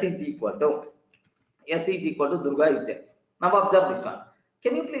 sir, S is equal to Durga is there. Now observe this one.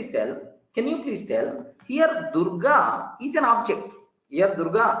 Can you please tell? Here Durga is an object. Here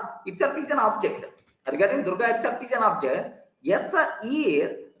Durga itself is an object. Regarding Durga itself is an object. Yes,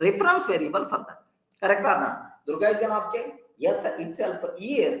 is reference variable for that. Correct or not? Durga is an object. Yes, itself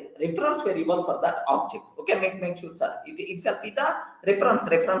is reference variable for that object. Okay, make sure, sir. It itself is the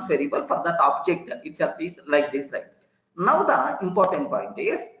reference variable for that object. Itself is like this, right? Now the important point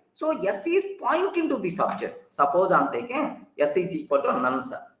is, so S is pointing to this object. Suppose I'm taking S is equal to none,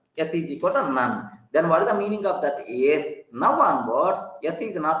 sir. S is equal to none. Then what is the meaning of that? Now onwards, S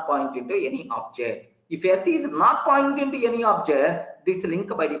is not pointing to any object. If S is not pointing to any object, this link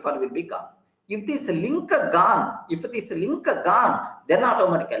by default will be gone. If this link gone, then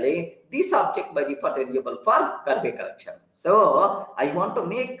automatically this object by default eligible for garbage collection. So I want to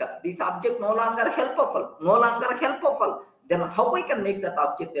make this object no longer helpful. Then how I can make that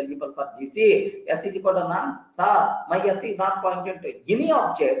object eligible for GC? S is equal to none. Sir, my S is not pointed to any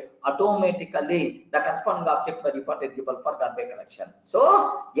object. Automatically, the corresponding object by default eligible for garbage collection.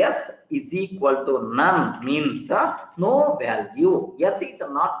 So S is equal to none means no value. S is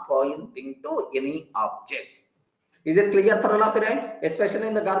not pointing to any object. Is it clear for all of you, right? Especially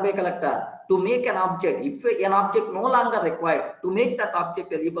in the garbage collector. to make an object, if an object no longer required, to make that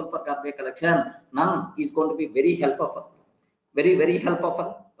object eligible for garbage collection, none is going to be very helpful, very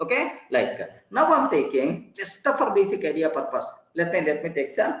helpful. Okay, like now I'm taking just for basic idea purpose. Let me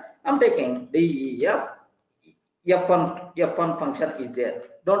take some. I'm taking the f1 function is there.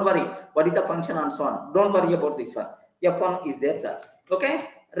 Don't worry, what is the function and so on. Don't worry about this one. F1 is there, sir. Okay,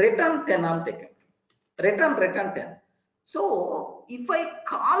 return 10 I'm taking. Return 10. So if I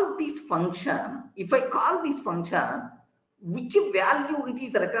call this function, which value it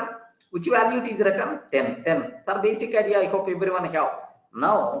is written? Which value it is written? 10. Sir, basic idea I hope everyone have.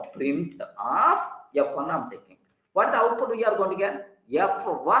 Now print of f1 I'm taking. What is the output we are going to get?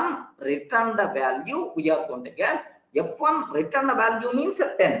 F1 return the value we are going to get. F1 return the value means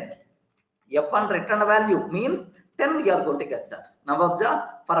 10. F1 return the value means 10 we are going to get, sir. Now observe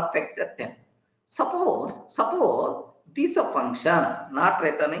perfect 10. Suppose this function not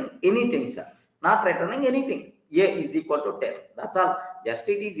returning anything, sir. Not returning anything. A is equal to 10. That's all. Just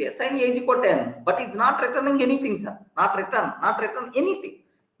it is assign A is equal to 10, but it's not returning anything, sir. Not return anything.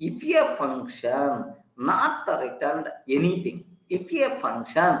 If a function not returned anything,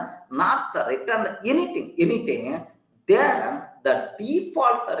 then the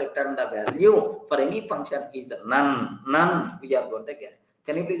default return the value for any function is none we are going to get.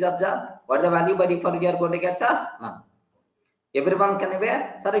 Can you please observe what the value by default we are going to get, sir? None. Everyone can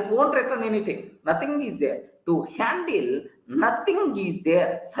aware, sir, it won't return anything. Nothing is there. To handle nothing is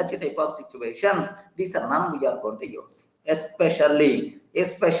there, such type of situations, these are none we are going to use. Especially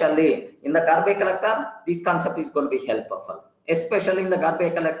in the garbage collector, this concept is going to be helpful. Especially in the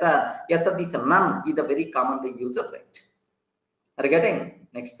garbage collector, yes, sir, this none is a very commonly used, right? Are you getting?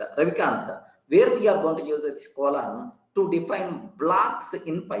 Next, Ravikant, where we are going to use this column to define blocks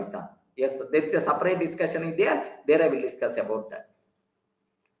in Python. Yes, there is a separate discussion in there. There I will discuss about that.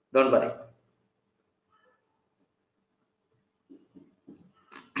 Don't worry.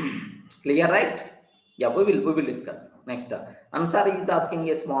 Clear, right? Yeah, we will discuss. Next, Ansari is asking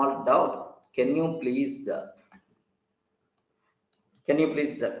a small doubt. Can you please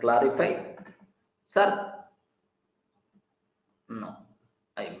clarify, sir? No,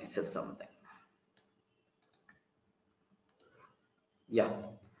 I missed something. Yeah,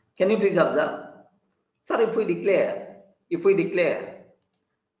 can you please observe, sir? If we declare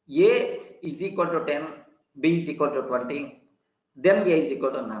A is equal to 10, B is equal to 20, then A is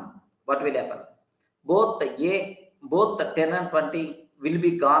equal to none. What will happen? Both the 10 and 20 will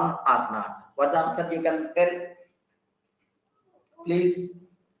be gone or not? What the answer you can tell? Please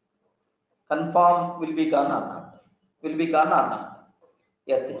confirm, will be gone or not? Will be gone or not?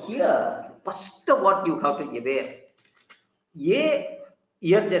 Yes, here first what you have to aware. A,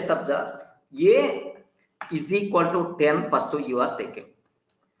 here just observe, A is equal to 10 first you are taking.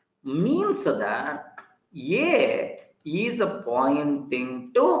 Means that A is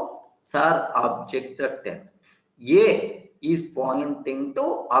pointing to, sir, object 10. A is pointing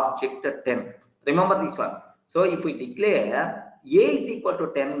to object 10. Remember this one. So if we declare A is equal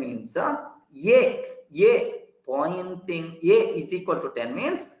to 10 means A is equal to 10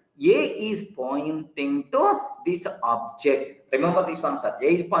 means A is pointing to this object. Remember this one, sir. A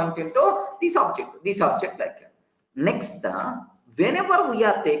is pointing to this object like that. Next, whenever we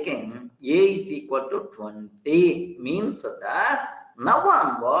are taking A is equal to 20 means that now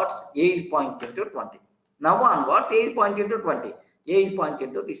onwards A is pointing to 20. Now onwards A is pointing to 20. A is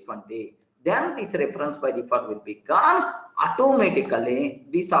pointing to this 20. Then this reference by default will be gone. Automatically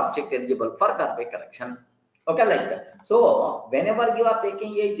this object eligible for garbage collection. Okay, like that. So whenever you are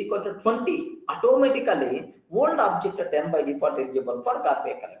taking A is equal to 20, automatically old object 10 by default eligible for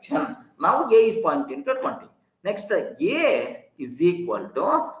garbage collection. Now A is pointing to 20. Next, A is equal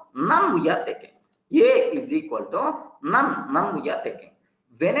to none we are taking. A is equal to none we are taking.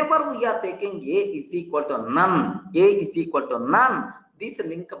 Whenever we are taking A is equal to none, this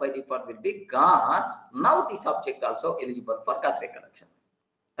link by default will be gone. Now this object also eligible for garbage collection.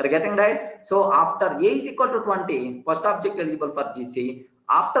 Are you getting right? So after A is equal to 20, first object eligible for GC.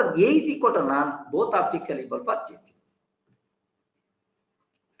 After A is equal to none, both objects eligible for GC.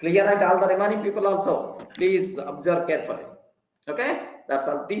 Clear, right? All the remaining people also, please observe carefully. Okay, that's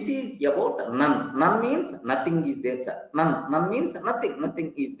all. This is about none. None means nothing is there, sir. None means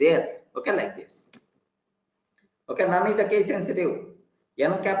nothing is there. Okay, like this. Okay, none is the case sensitive.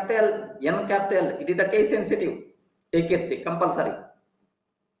 N capital, it is the case sensitive. Take it compulsory.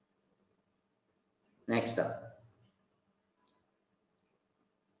 Next.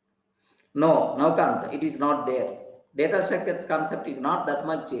 No, can't. It is not there. Data structures concept is not that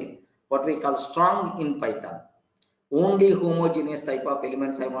much what we call strong in Python. only homogeneous type of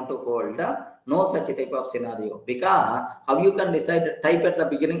elements I want to hold. No such type of scenario, because how you can decide type at the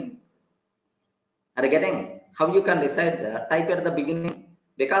beginning? Are you getting? How you can decide type at the beginning?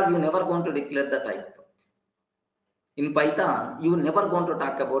 Because you never going to declare the type. In Python, you never going to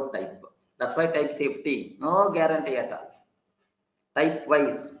talk about type. That's why type safety, no guarantee at all. Type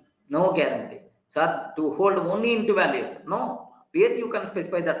wise, no guarantee. So to hold only into values, no. Where you can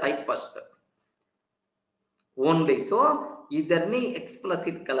specify the type first. Only. So, is there any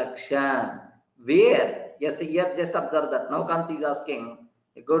explicit collection? Where? Yes, here just observe that. Now Kanti is asking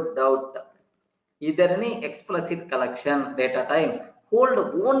a good doubt. Is there any explicit collection data type? Hold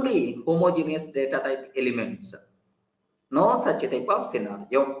only homogeneous data type elements. No such type of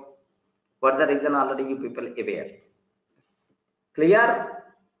scenario. What the reason already you people aware? Clear?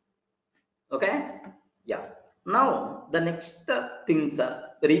 Okay? Yeah. Now the next things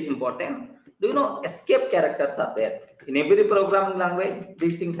are very important. Do you know escape characters are there in every programming language?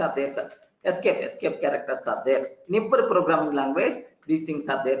 These things are there, sir. Escape characters are there in every programming language. These things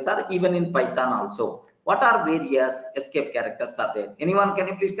are there, sir. Even in Python also. What are various escape characters are there? Anyone can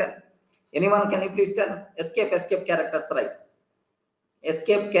you please tell? Anyone can you please tell? Escape characters, right?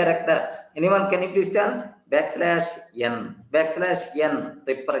 Escape characters. Anyone can you please tell? \n. \n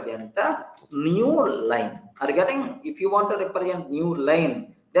represent a new line. Are you getting? If you want to represent new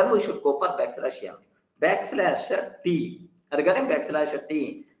line, then we should go for \n. \t. Are you getting?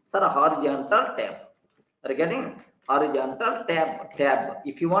 \t. Sir, horizontal tab. Are you getting? Horizontal tab.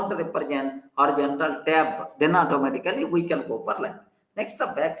 If you want to represent horizontal tab, then automatically we can go for line. Next,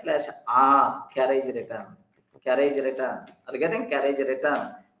 \r carriage return. Are you getting? Carriage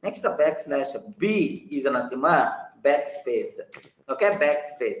return. Next, \b is nothing but backspace. Okay,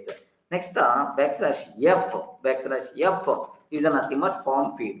 backspace. Next, \f is nothing but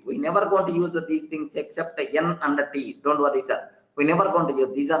form field. We never going to use these things except n and t. Don't worry, sir. We never going to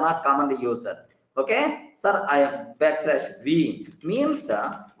use. These are not commonly used. Okay, sir. I am \v means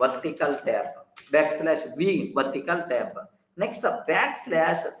vertical tab. \v vertical tab. Next,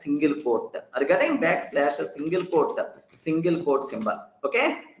 single quote. Are you getting? Single quote symbol.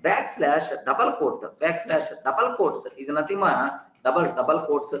 Okay, double quote. Double quotes is nothing but double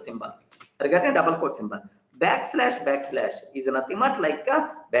quotes symbol. Are you getting? Double quote symbol. Backslash is nothing but like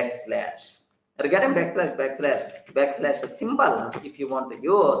a backslash. Are you getting? Backslash symbol. If you want to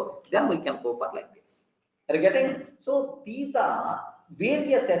use, then we can go for like this. Are you getting? So these are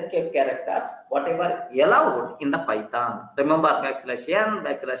various escape characters, whatever allowed in the Python. Remember \n, \t, /r,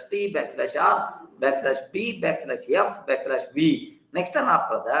 /b, /f, /v. Next and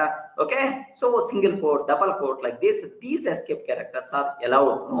after that, okay. So single quote, double quote like this. These escape characters are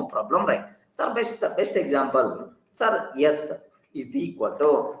allowed, no problem, right? Sir, best example. Sir, yes is equal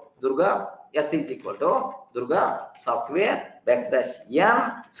to Durga. S is equal to Durga software \n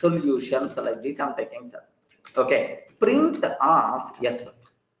solutions like this. I'm taking, sir. Okay, print of yes.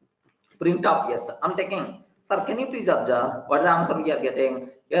 I'm taking, sir. Can you please observe what the answer we are getting?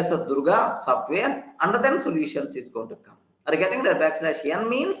 Yes, Durga software, and then solutions is going to come. Are you getting that? \n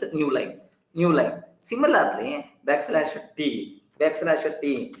means new line. Similarly, \t,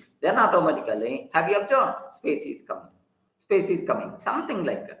 then automatically have you observed? Space is coming. Something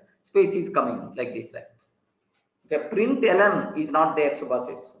like space is coming like this, right? The print ln is not there,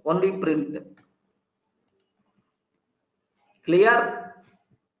 Subhasis. Only print. Clear?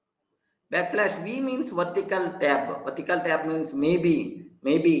 \v means vertical tab. Vertical tab means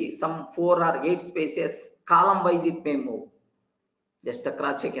maybe some 4 or 8 spaces column wise it may move. Just a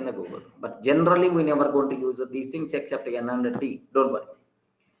cross check in the Google. But generally we never going to use these things except n and t. Don't worry.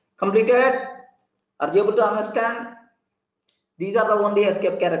 Completed? Are you able to understand? These are the only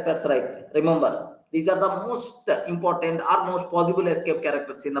escape characters, right? Remember, these are the most important or most possible escape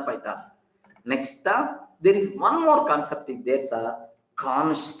characters in the Python. Next, there is one more concept is there, sir.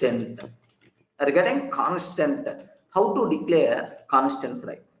 Constant. Are you getting? Constant. How to declare constants,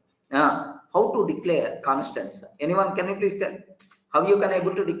 right? How to declare constants? Anyone can you please tell? How you can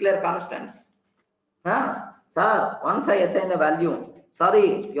able to declare constants? Sir, once I assign a value,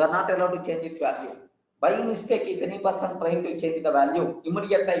 sorry, you are not allowed to change its value. By mistake, if any person trying to change the value,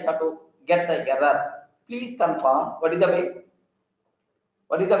 immediately I have to get the error. Please confirm what is the way?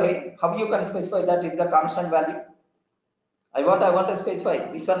 What is the way? How you can specify that it is a constant value? I want to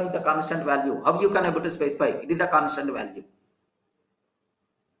specify this one is the constant value. How you can able to specify it is the constant value?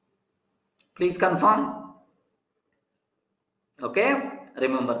 Please confirm. Okay,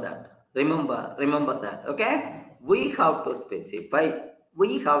 remember that. Remember that. Okay, we have to specify.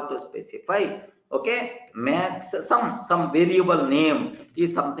 Okay, max some variable name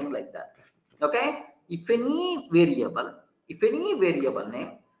is something like that. Okay, if any variable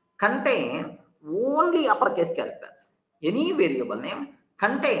name contain only uppercase characters, any variable name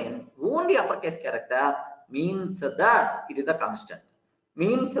contain only uppercase character, means that it is a constant.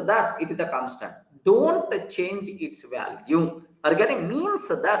 Don't change its value. Are getting? Means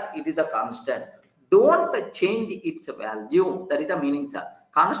that it is a constant. Don't change its value. That is the meaning, sir.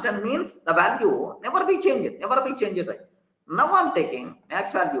 Constant means the value never be changed. Right? Now I'm taking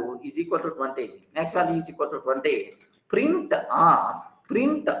max value is equal to 20. Max value is equal to 20. Print R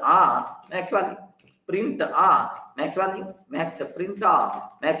max value. Print R max value. Print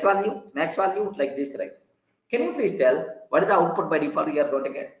R max value like this, right? Can you please tell what is the output by default you are going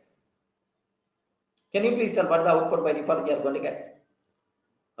to get? Can you please tell what the output by default you are going to get?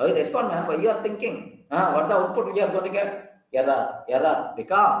 Oh, respond, man. Why you are thinking? What the output you are going to get? Error.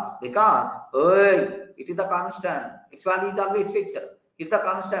 Because it is the constant. Its value is always fixed. It's the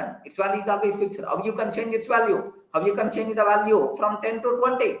constant. Its value is always fixed. How you can change its value? How you can change the value from 10 to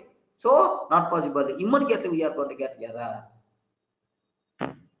 20? So not possible. Immediately we are going to get error.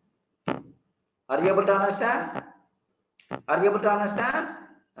 Are you able to understand?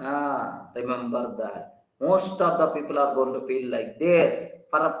 Remember that most of the people are going to feel like this.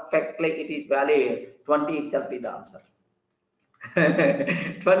 Perfectly, it is valid. 20 itself is the answer.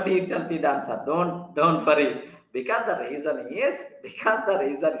 20 itself is the answer. Don't worry. Because the reason is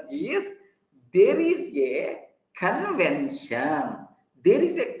there is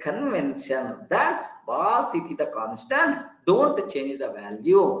a convention. That boss, it is the constant. Don't change the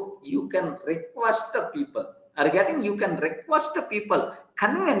value. You can request the people. Are getting? You can request the people.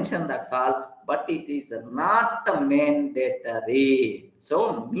 Convention, that's all. But it is not mandatory.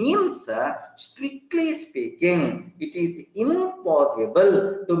 So means, strictly speaking, it is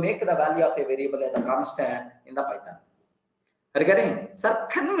impossible to make the value of a variable as a constant in the Python. Are you getting? Sir,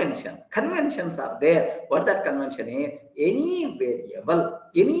 conventions are there. What that convention is? Any variable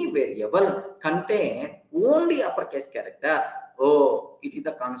contain only uppercase characters. Oh, it is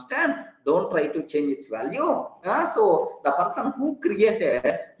the constant. Don't try to change its value. So the person who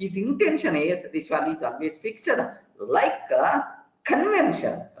created, his intention is this value is always fixed. Like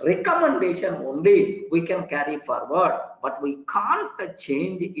convention, recommendation only we can carry forward, but we can't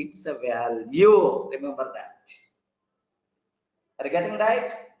change its value. Remember that. Are you getting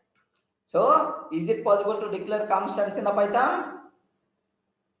right? So, is it possible to declare constants in the Python?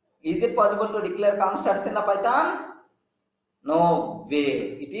 No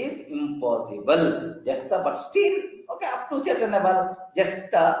way. It is impossible. But still, okay, up to certain level, just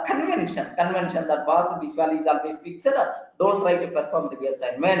convention that was this value is always fixed. Don't try to perform the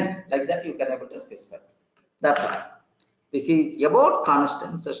assignment like that. You can able to specify. That's all. This is about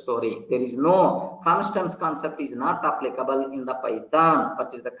constants story. There is no constants concept is not applicable in the Python,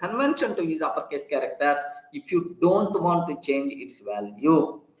 but it's the convention to use uppercase characters if you don't want to change its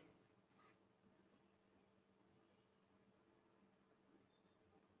value.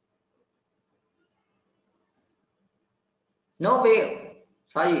 No way,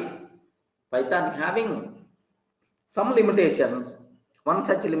 Sai. Python having some limitations. One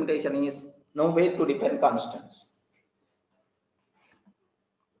such limitation is no way to define constants.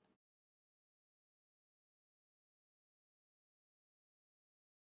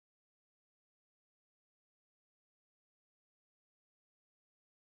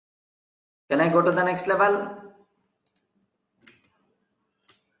 Can I go to the next level?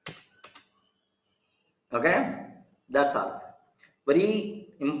 Okay, that's all.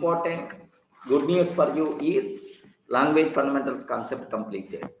 Very important good news for you is language fundamentals concept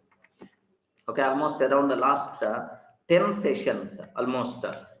completed. Okay, almost around the last 10 sessions,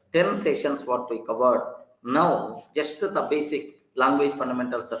 what we covered. Now just the basic language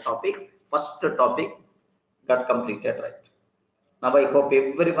fundamentals topic, first topic got completed, right? Now I hope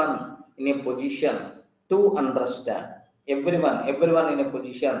everyone in a position to understand. Everyone in a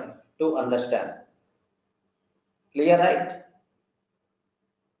position to understand. Clear, right?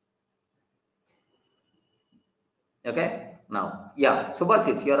 Okay. Now, yeah,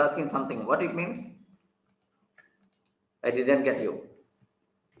 Subhasis, you are asking something. What it means? I didn't get you.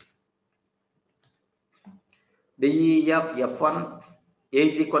 DEF F1 A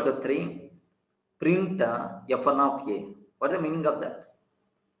is equal to 3. Print F1 of A. What is the meaning of that?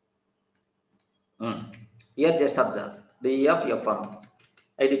 Here just observe. DEF F1.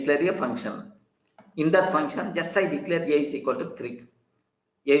 I declare a function. In that function, just I declare A is equal to 3.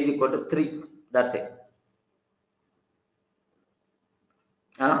 A is equal to 3. That's it.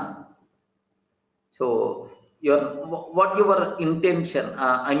 So what your intention?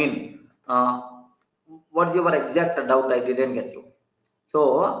 What's your exact doubt? I didn't get you.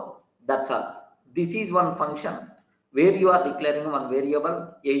 So that's all. this is one function where you are declaring one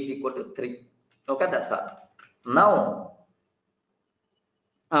variable a is equal to 3. Okay, that's all. Now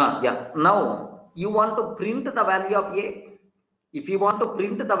now you want to print the value of a. If you want to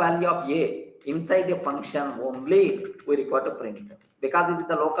print the value of a inside a function only, we require to print, because it is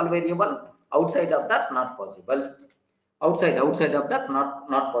the local variable. Outside of that, not possible. Outside of that,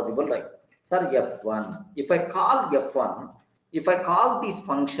 not possible, right? Sir, f1, if I call f1, if I call this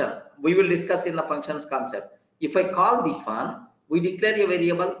function, we will discuss in the functions concept. If I call this one, we declare a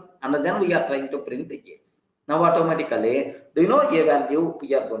variable and then we are trying to print a. Now automatically, do you know a value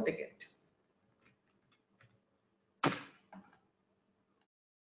we are going to get?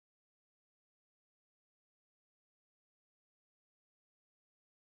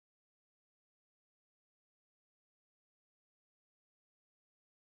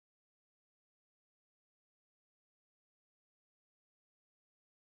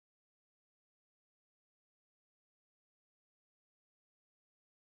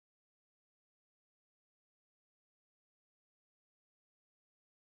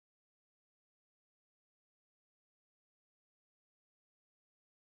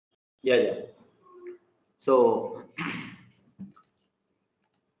 Yeah. So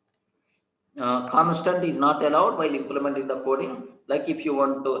constant is not allowed while implementing the coding. Like if you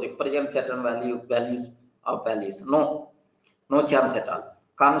want to represent certain values, no chance at all.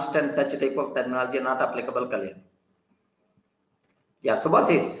 Constant, such type of terminology not applicable. Clear? Yeah.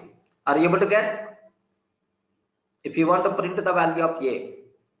 Subhasis, are you able to get? If you want to print the value of a,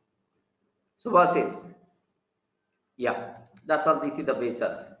 Subhasis, yeah, that's all. This is the base,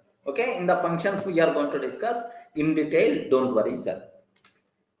 sir. Okay, in the functions we are going to discuss in detail. Don't worry, sir.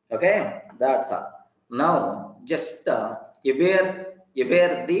 Okay, that's all. Now just aware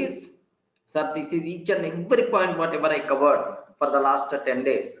this, sir. This is each and every point whatever I covered for the last 10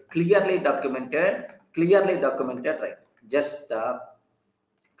 days, clearly documented, right? Just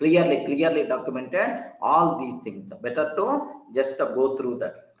clearly documented all these things. Better to just go through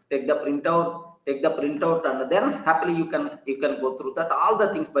that. Take the printout, and then happily you can go through that. All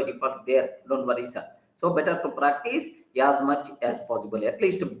the things by default there. Don't worry, sir. So better to practice as much as possible. At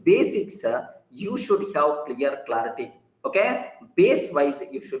least basics, you should have clarity. Okay, base wise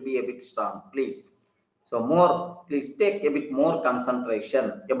you should be a bit strong, please. So please take a bit more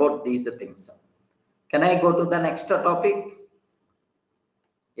concentration about these things. Can I go to the next topic?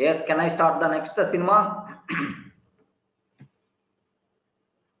 Yes, can I start the next cinema?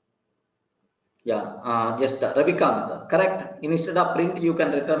 Yeah, just Ravikant, correct. Instead of print, you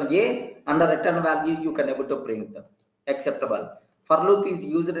can return a, and the return value you can able to print. Acceptable. For loop is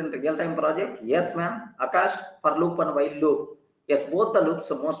used in real-time project. Yes, ma'am. Akash, for loop and while loop. Yes, both the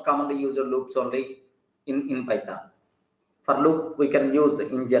loops are most commonly used loops only in Python. For loop we can use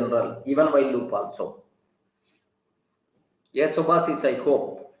in general, even while loop also. Yes, Subhasis, I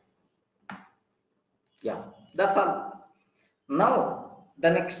hope. Yeah, that's all. Now the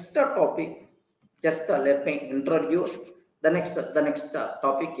next topic, just let me introduce the next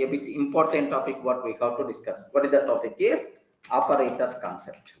topic, a bit important topic what we have to discuss. What is the topic is operators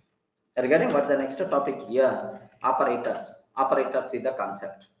concept. Regarding what the next topic here, operators is the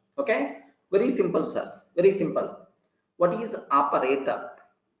concept. Okay, very simple, sir, very simple. What is operator?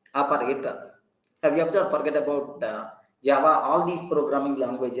 Have you ever forget about Java, all these programming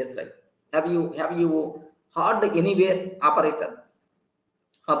languages, right? Have you heard anywhere operator?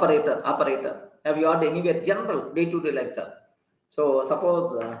 Have you heard anywhere general day-to-day life, sir? So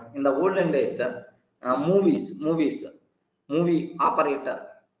suppose in the olden days, movie operator.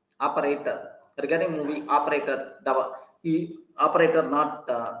 Regarding movie operator, the operator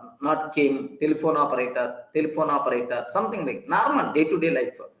not came, telephone operator, something like normal day-to-day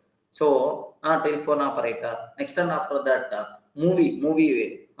life. So telephone operator. Next and after that, movie.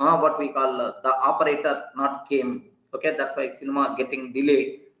 What we call the operator not came. Okay, that's why cinema getting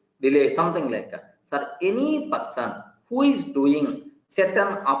delay, something like that. Sir, any person who is doing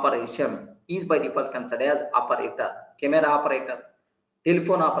certain operation is by default considered as operator. Camera operator,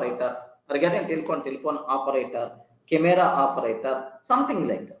 telephone operator, regarding telephone operator, camera operator, something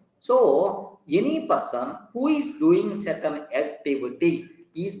like that. So any person who is doing certain activity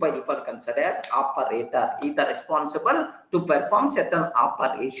is by default considered as operator. Is responsible to perform certain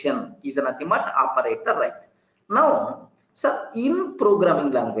operation. Is nothing but operator, right? Now, so in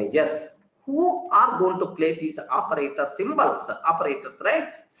programming languages, who are going to play these operator symbols? Operators, right?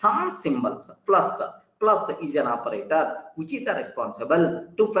 Some symbols. Plus is an operator which is responsible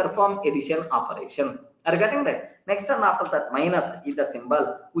to perform addition operation. Regarding that, Next and after that minus is the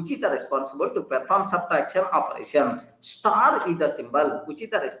symbol which is the responsible to perform subtraction operation. Star is the symbol which is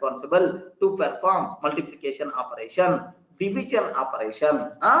the responsible to perform multiplication operation, division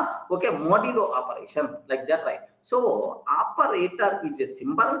operation, okay, modulo operation, like that, right? So operator is a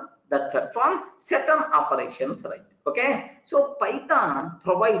symbol that perform certain operations, right? Okay, so Python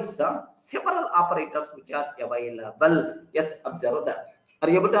provides several operators which are available. Yes, observe that. Are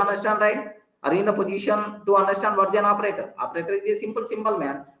you able to understand, right? Are you in the position to understand what is an operator? Operator is a simple symbol,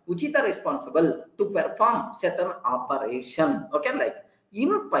 man, which is the responsible to perform certain operation. Okay, like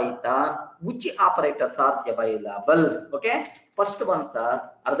in Python, which operators are available? Okay, first ones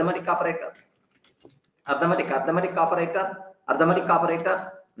are arithmetic operator, arithmetic operators.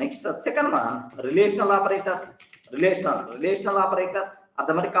 Next, second one, relational operators, relational operators,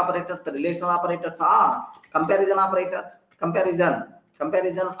 arithmetic operators. Relational operators are comparison operators, comparison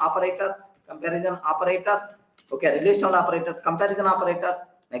operators. Okay, relational operators, comparison operators.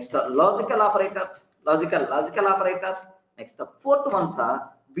 Next, logical operators, logical operators. Next, fourth ones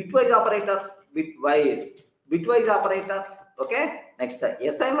are bitwise operators, bitwise operators. Okay, next,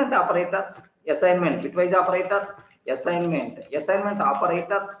 assignment operators, bitwise operators, assignment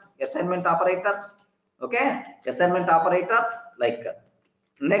operators. Okay, assignment operators, like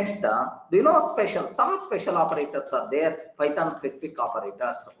next, do you know some special operators are there, Python specific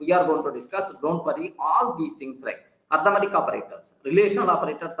operators we are going to discuss. Don't worry, all these things, right? Arithmetic operators, relational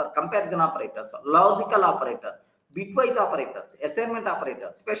operators, or comparison operators, logical operators, bitwise operators, assignment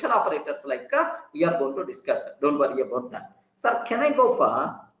operators, special operators, like we are going to discuss. Don't worry about that. Sir, can I go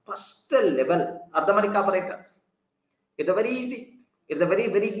for first level arithmetic operators? It's a very easy, it's a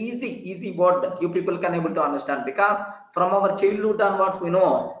very easy word you people can able to understand, because from our childhood onwards we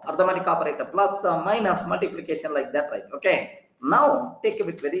know arithmetic operator, plus, minus, multiplication, like that, right? Okay, now take it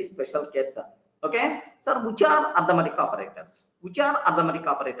with very special case, sir. Okay, sir, which are arithmetic operators?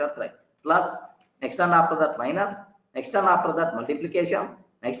 Right? Plus, next and after that minus, next and after that multiplication,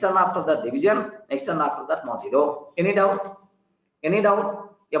 next and after that division, next and after that modulo. Any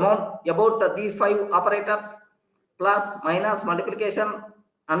doubt about these five operators? Plus, minus, multiplication,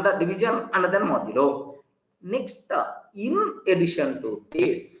 and division, and then modulo. Next, in addition to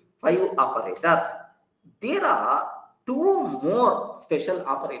these five operators, there are two more special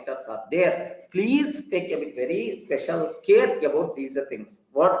operators are there. Please take a very special care about these things.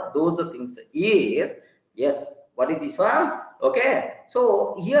 What those things is? Yes, what is this one? Okay,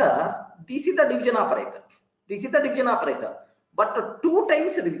 so here this is the division operator. But two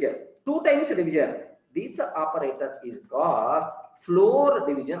times division. This operator is called floor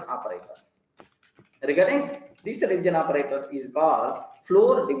division operator. Regarding this division operator is called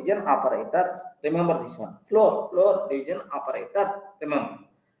floor division operator. Remember this one, floor division operator. Remember.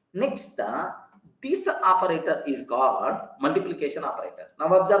 Next, this operator is called multiplication operator. Now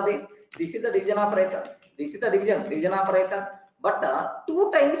observe this. This is the division operator. This is the division operator. But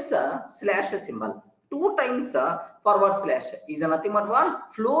two times slash symbol. Two times forward slash is nothing but one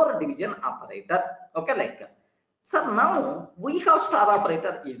floor division operator. Okay, like, sir, now we have star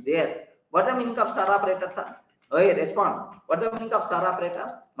operator is there. What the meaning of star operator, sir? Hey, respond. What the meaning of star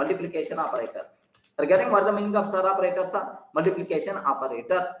operator? Multiplication operator. Regarding what the meaning of star operator, sir? Multiplication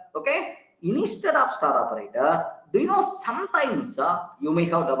operator. Okay, instead of star operator, do you know sometimes you may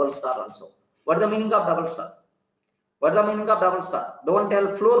have double star also? What the meaning of double star? Don't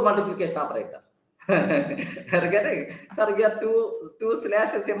tell floor multiplication operator. Regarding, sir, here two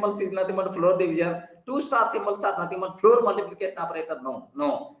slash symbols is nothing but floor division. Two star symbols are nothing but floor multiplication operator. No.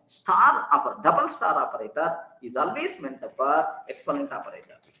 Double star operator is always meant for exponent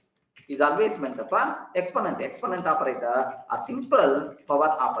operator. Exponent operator or simple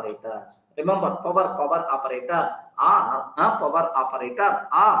power operator. Remember, power operator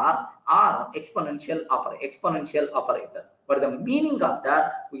or exponential operator. What is the meaning of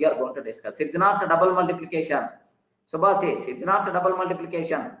that? We are going to discuss. It's not a double multiplication. Subha says it's not a double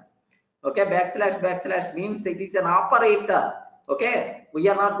multiplication. Okay, backslash means it is an operator. Okay, we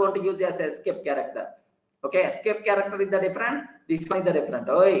are not going to use as escape character. Okay, escape character is the different. This one is the different.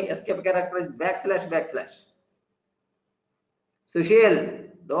 Oh, escape character is backslash. Sushil,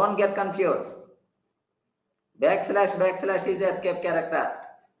 don't get confused. Backslash is the escape character,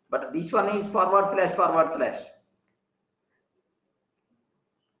 but this one is forward slash.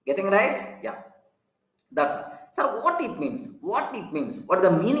 Getting right? Yeah. That's it. Sir, what it means? What is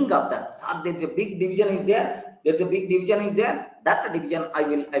the meaning of that? Sir, there's a big division is there. That division I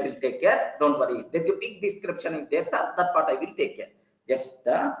will take care. Don't worry. There's a big description is there, sir. That's what I will take care. Just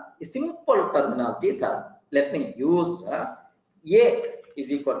a simple terminology, sir. Let me use A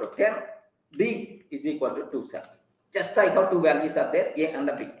is equal to 10, B is equal to 2, sir. Just I have two values are there, A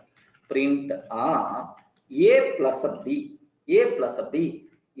and B. Print A plus B. A plus B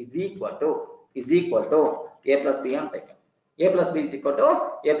is equal to A plus B. I'm taking A plus B is equal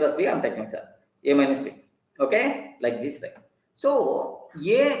to A plus B. I'm taking, sir. A minus B. Okay, like this, right? So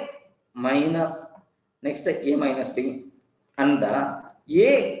A minus, next A minus B, and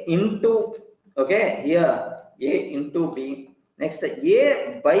A into, okay, here A into B. Next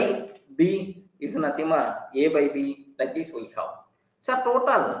A by B is nothing but A by B, like this we have. So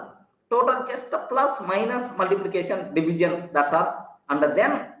total just a plus minus multiplication division, that's all. And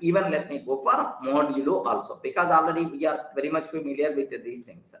then even let me go for modulo also, because already we are very much familiar with these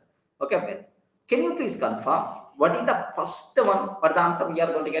things. Okay, well, can you please confirm what is the first one? What the answer we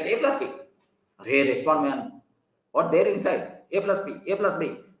are going to get? A plus B. Hey, respond, man. What there inside? A plus B, A plus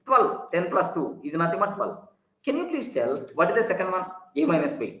B. 12, 10 plus 2 is nothing but 12. Can you please tell what is the second one? A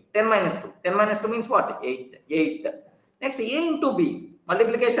minus B. 10 minus 2. 10 minus 2 means what? 8. 8. Next, A into B.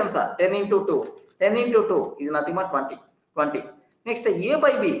 Multiplications are 10 into 2. 10 into 2 is nothing but 20. 20. Next, A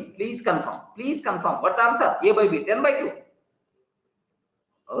by B. Please confirm. Please confirm. What's the answer? A by B. 10 by 2.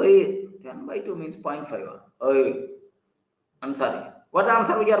 Oh, 10 by 2 means 0.5. Oh, I'm sorry. What the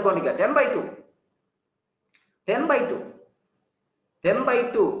answer we are going to get? 10 by 2. 10 by 2. 10 by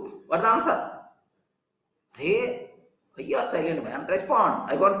 2. What the answer? Hey, you are silent, man.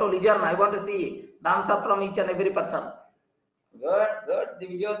 Respond. I want to listen. I want to see the answer from each and every person. Good, good.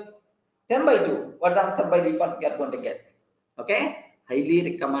 Divijot. 10 by 2. What the answer by default we are going to get? Okay. Highly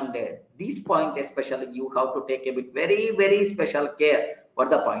recommended. This point especially you have to take a bit very, very special care. What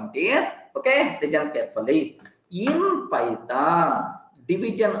the point is? Okay. Listen carefully. In Python,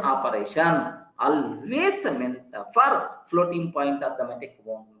 division operation always meant for floating point arithmetic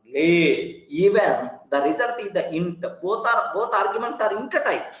only. Even the result is the int. Both arguments are int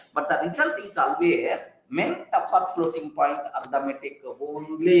type, but the result is always meant for floating point arithmetic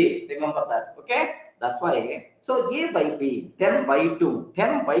only. Remember that. Okay. That's why. So A by B, 10 by 2.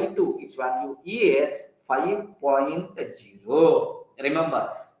 10 by 2, its value is 5.0. Remember,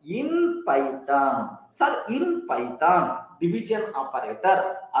 in Python, sir, in Python, division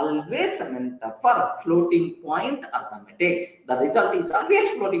operator always meant for floating point arithmetic. The result is always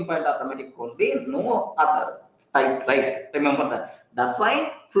floating point arithmetic only, no other type, right? Remember that. That's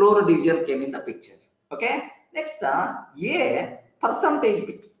why floor division came in the picture. Okay. Next, A percentage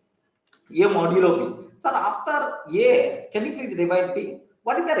B. A modulo B. Sir, after A, can you please divide B?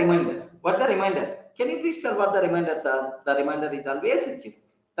 What is the remainder? What the remainder? Can you please tell what the remainder, sir? The remainder is always 0.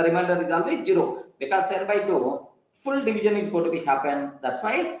 The remainder is always 0 because 10 by 2 full division is going to be happen. That's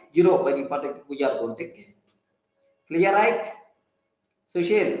why 0 by default we are going to get. Clear, right?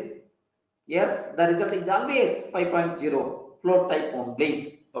 Sushil. Yes, the result is always 5.0 float type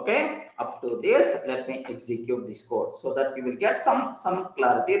only. Okay. Up to this, let me execute this code so that we will get some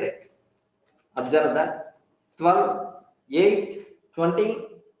clarity, right? Observe that 12, 8, 20,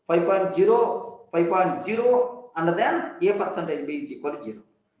 5.0, 5.0, and then A percentage B is equal to 0.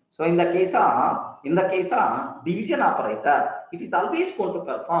 So in the case of division operator, it is always going to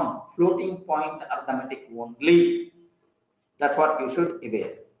perform floating point arithmetic only. That's what you should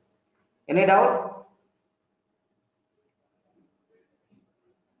aware. Any doubt?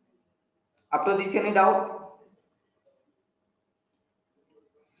 Up to this, any doubt?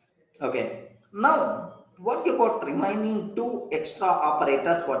 Okay. Now, what about remaining two extra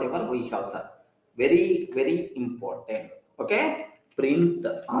operators, whatever we have, sir? Very, very important. Okay. Print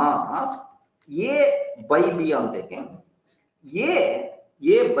of A by B I'm taking. A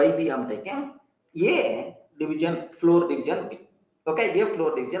by B I'm taking. A division, floor division B. Okay, A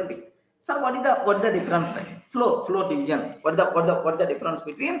floor division B. Sir, what is the difference, right? Floor division. What the difference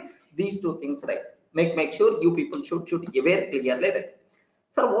between these two things, right? Make sure you people should aware clearly, right?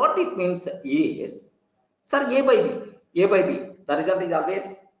 Sir, what it means is, sir, A by B. The result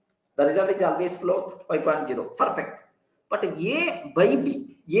is always float 5.0. Perfect. But A by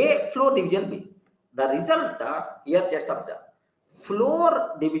B, A floor division B. The result here just observe.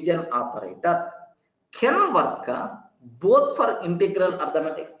 Floor division operator can work both for integral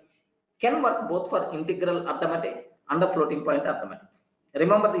arithmetic. Can work both for integral arithmetic and the floating point arithmetic.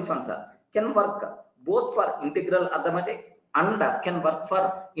 Remember this one, sir. Can work both for integral arithmetic and can work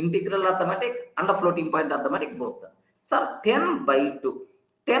for integral arithmetic and the floating point arithmetic both. Sir, 10 by 2.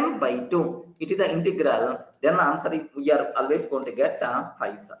 10 by 2. It is the integral. Then the answer is we are always going to get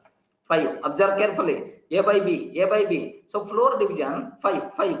 5, sir. 5. Observe carefully. A by B. So floor division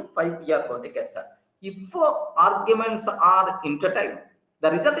 5 we are going to get, sir. If arguments are intertype, the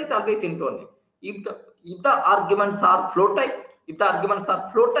result is always int only. If the arguments are float type,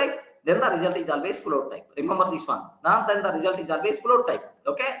 then the result is always float type. Remember this one. Now then the result is always float type.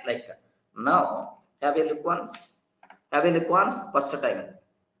 Okay, like now have a look once. Have a look once. First time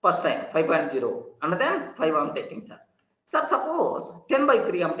 5.0 and then 5 I'm taking, sir. Sir, suppose 10 by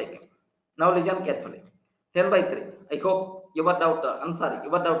 3 I'm taking. Now listen carefully. 10 by 3. I hope your doubt, I'm sorry,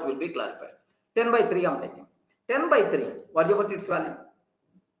 your doubt will be clarified. 10 by 3 I'm taking. 10 by 3. What about its value?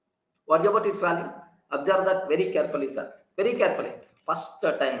 What about its value? Observe that very carefully, sir. Very carefully. First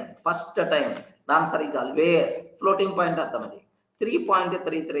time, the answer is always floating point arithmetic.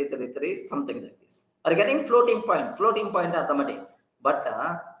 3.3333, something like this. Are you getting floating point arithmetic? But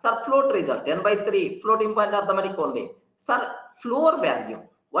sir, float result 10 by 3, floating point arithmetic only. Sir, floor value.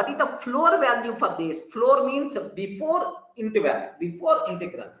 What is the floor value for this? Floor means before integral,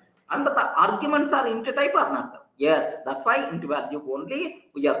 and the arguments are int type or not? Yes, that's why int value only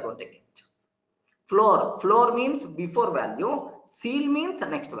we are going to get. Floor means before value, seal means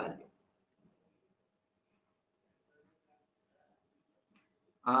next value.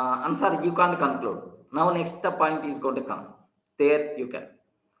 I'm sorry, you can't conclude. Now next point is going to come. There you can.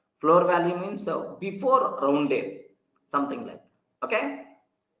 Floor value means before rounded, something like. Okay.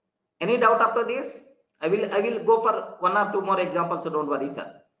 Any doubt after this? I will go for 1 or 2 more examples. So don't worry,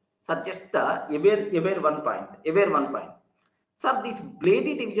 sir. Sir, just aware one point. Sir, this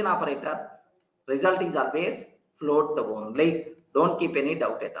bladed division operator result is always float only. Don't keep any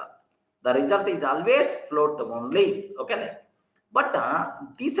doubt at all. The result is always float only. Okay. But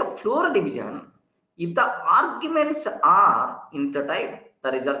this floor division, if the arguments are int type,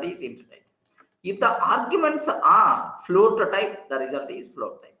 the result is int type. If the arguments are float type, the result is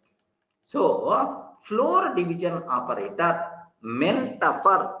float type. So floor division operator meant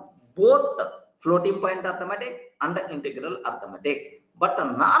for both floating point arithmetic and integral arithmetic, but a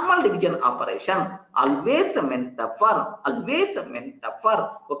normal division operation always meant for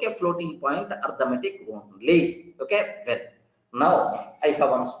okay, floating point arithmetic only. Okay, well, now I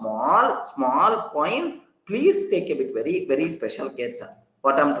have one small point. Please take a bit very special case.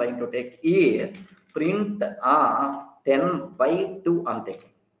 What I'm trying to take here, print 10 by 2 I'm taking.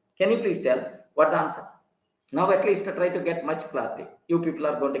 Can you please tell what the answer? Now at least try to get much clarity. You people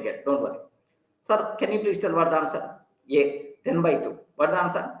are going to get, don't worry. Sir, can you please tell what the answer? Yeah, 10 by 2. What the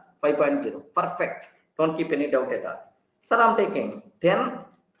answer? 5.0. Perfect. Don't keep any doubt at all. Sir, I'm taking 10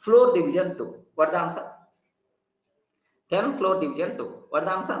 floor division 2. What the answer? 10 floor division 2. What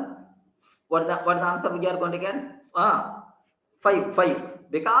the answer? What the answer we are going to get? 5.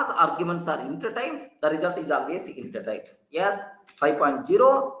 Because arguments are int type, the result is always int type. Yes,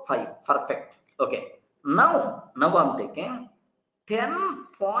 5.05. Perfect. Okay. Now I'm taking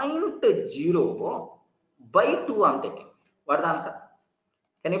 10.0 by 2 I'm taking. What the answer?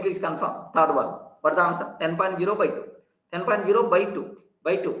 Can you please confirm? Third one. What the answer? 10.0 by 2. 10.0 by 2.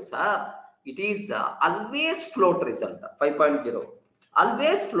 By 2. Sir, it is always float result 5.0.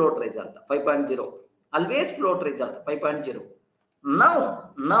 Always float result 5.0. Always float result 5.0.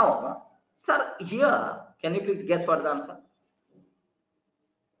 Now, sir, here, can you please guess what the answer?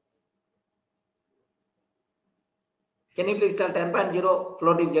 Can you please tell 10.0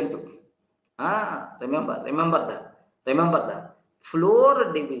 floor division 2? Remember that.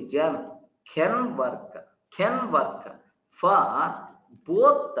 Floor division can work for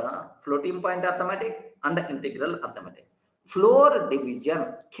both the floating point arithmetic and the integral arithmetic. Floor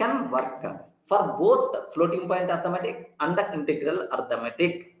division can work for both floating point arithmetic and the integral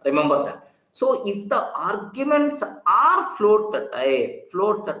arithmetic. Remember that. So if the arguments are float type,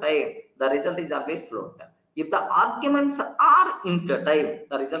 the result is always float. If the arguments are int type,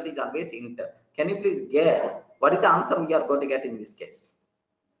 the result is always int. Can you please guess what is the answer we are going to get in this case?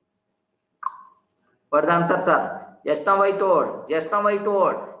 What is the answer, sir? Just now I told. If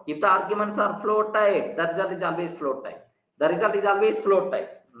the arguments are float type, the result is always float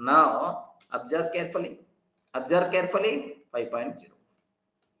type. Now observe carefully. 5.0.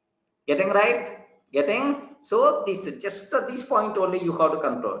 Getting right? So this point only you have to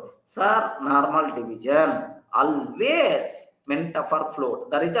control. Sir, normal division always meant for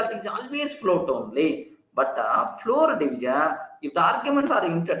float. The result is always float only. But floor division, if the arguments are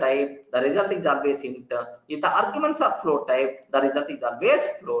int type, the result is always int. If the arguments are float type, the result is always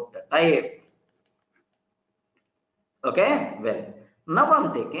float type. Okay, well, now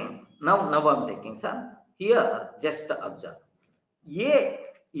I'm taking, sir, here just observe. A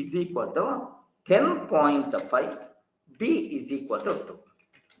is equal to 10.5, B is equal to 2.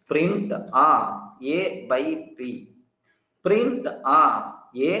 Print A by B. Print A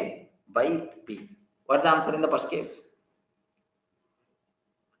by B. What the answer in the first case?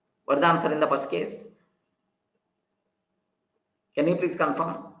 Can you please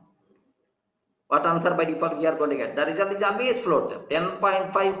confirm? What answer by default we are going to get? The result is always float.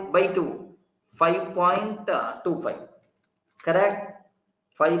 10.5 by 2, 5.25. Correct?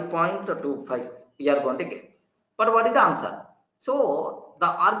 5.25 we are going to get. But what is the answer? So the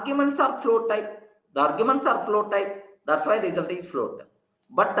arguments are float type. The arguments are float type. That's why result is float.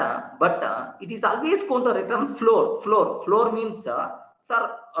 But it is always going to return floor. Floor means sir,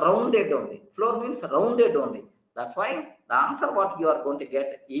 rounded only. Floor means rounded only. That's why the answer what you are going to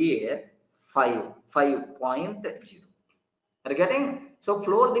get is 5.0. Are you getting? So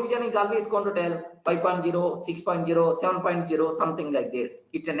floor division is always going to tell 5.0, 6.0, 7.0, something like this.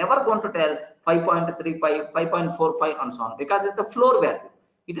 It's never going to tell 5.35, 5.45 and so on, because it's the floor value.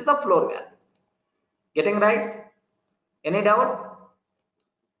 It is the floor value. Getting right? Any doubt?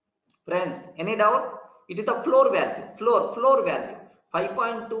 Friends, any doubt? It is the floor value. Floor value.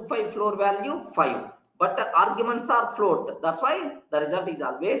 5.25 floor value 5. But the arguments are float. That's why the result is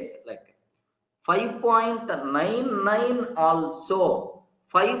always like 5.99 also.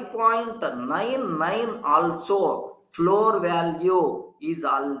 5.99 also. Floor value is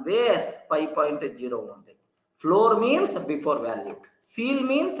always 5.0 only. Floor means before value. Seal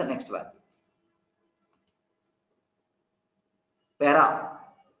means next value. Behra.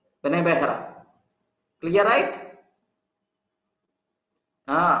 Benay Behra. Clear, right?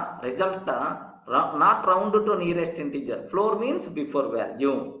 Result not round to nearest integer. Floor means before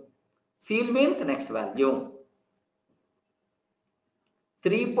value. Seal means next value.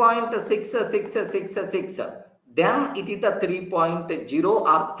 3.666. Then it is a 3.0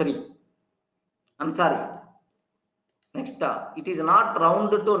 or 3. I'm sorry. Next, it is not round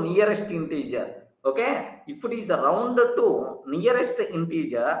to nearest integer. Okay, if it is a round to nearest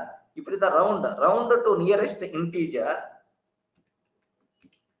integer, if it is a round to nearest integer,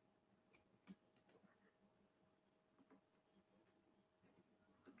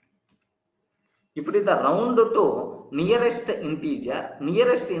 if it is the round to nearest integer,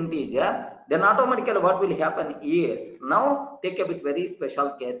 then automatically what will happen is, now take a bit very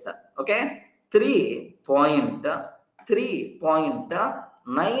special case. Okay,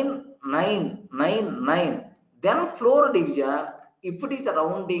 3.9999. Then floor division, if it is a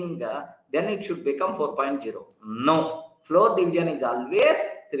rounding, then it should become 4.0. No, floor division is always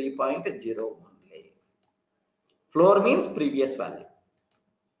 3.0 only. Floor means previous value.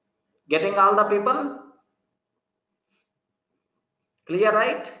 Getting all the people? Clear,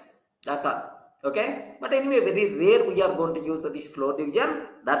 right? That's all. Okay. But anyway, very rare we are going to use this floor division.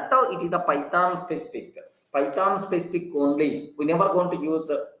 That's how it is the Python specific. Python specific only. We never going to use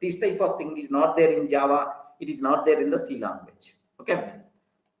this type of thing is not there in Java. It is not there in the C language. Okay.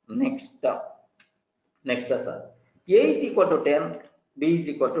 Next, sir. A is equal to 10, B is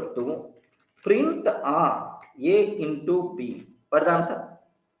equal to 2. Print A into B. What is the answer?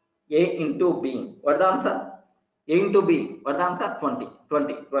 A into B. What is the answer? A into B. What is the answer? 20.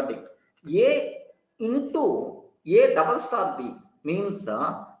 A into A double star B means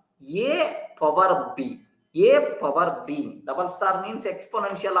A power B. A power B. Double star means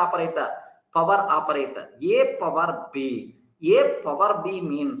exponential operator, power operator. A power B. A power B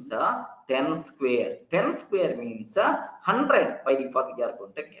means 10 square. 10 square means 100 by default we are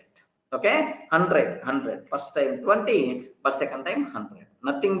going to get. Okay, 100. First time 20, but second time 100.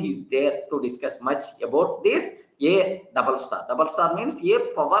 Nothing is there to discuss much about this. A double star. Double star means A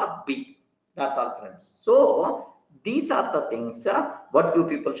power B. That's all, friends. So these are the things what you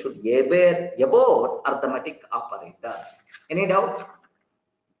people should aware about arithmetic operators. Any doubt?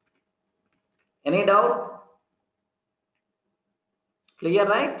 Any doubt? Clear,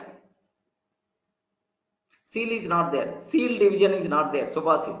 right? Seal is not there. Seal division is not there.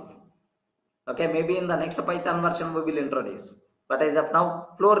 Subhasis. Okay, maybe in the next Python version we will introduce. But as of now,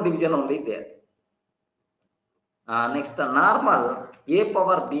 floor division only there. Next, normal A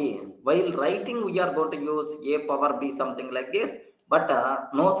power B. While writing, we are going to use A power B, something like this. But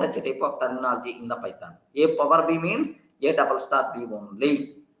no such type of terminology in the Python. A power B means A double star B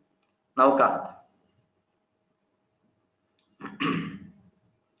only. Now, Kant.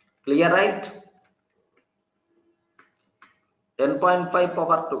 Clear, right? 10.5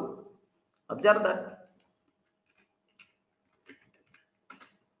 power 2. Observe that.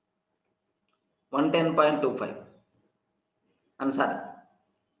 110.25. Answer.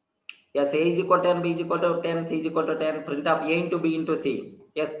 Yes, A is equal to 10, B is equal to 10, C is equal to 10. Print of A into B into C.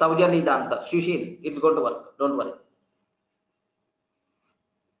 Yes, 1000 is the answer. Sushil, it's going to work. Don't worry.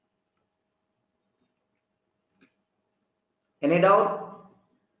 Any doubt?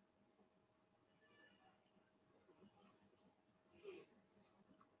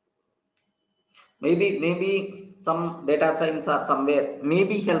 Maybe some data science or somewhere may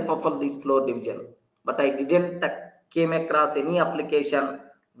be helpful this floor division, but I didn't came across any application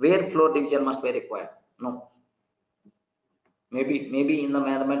where floor division must be required. No. Maybe in the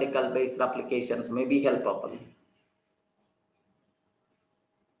mathematical based applications may be helpful.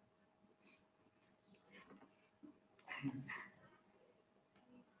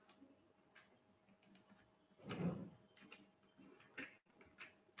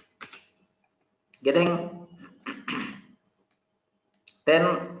 Getting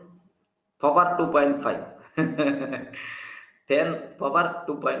 10 power 2.5. 10 power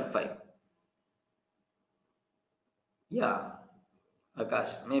 2.5. Yeah, Akash,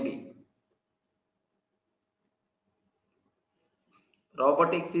 maybe.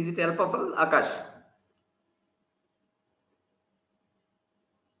 Robotics, is it helpful, Akash?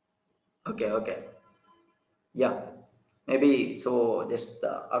 Okay. Yeah, maybe. So just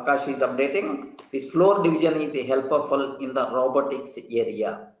Akash is updating. This floor division is helpful in the robotics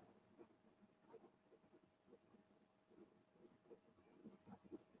area.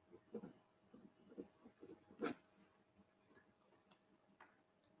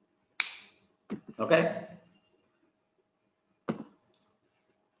 Okay.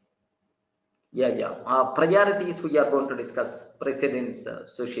 Yeah. Priorities we are going to discuss precedence,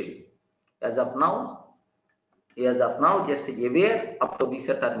 Sushil. As of now, just aware up to these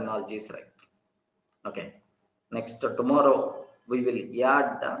terminologies, right? Okay. Next tomorrow we will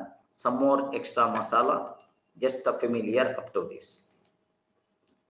add some more extra masala, just familiar up to this.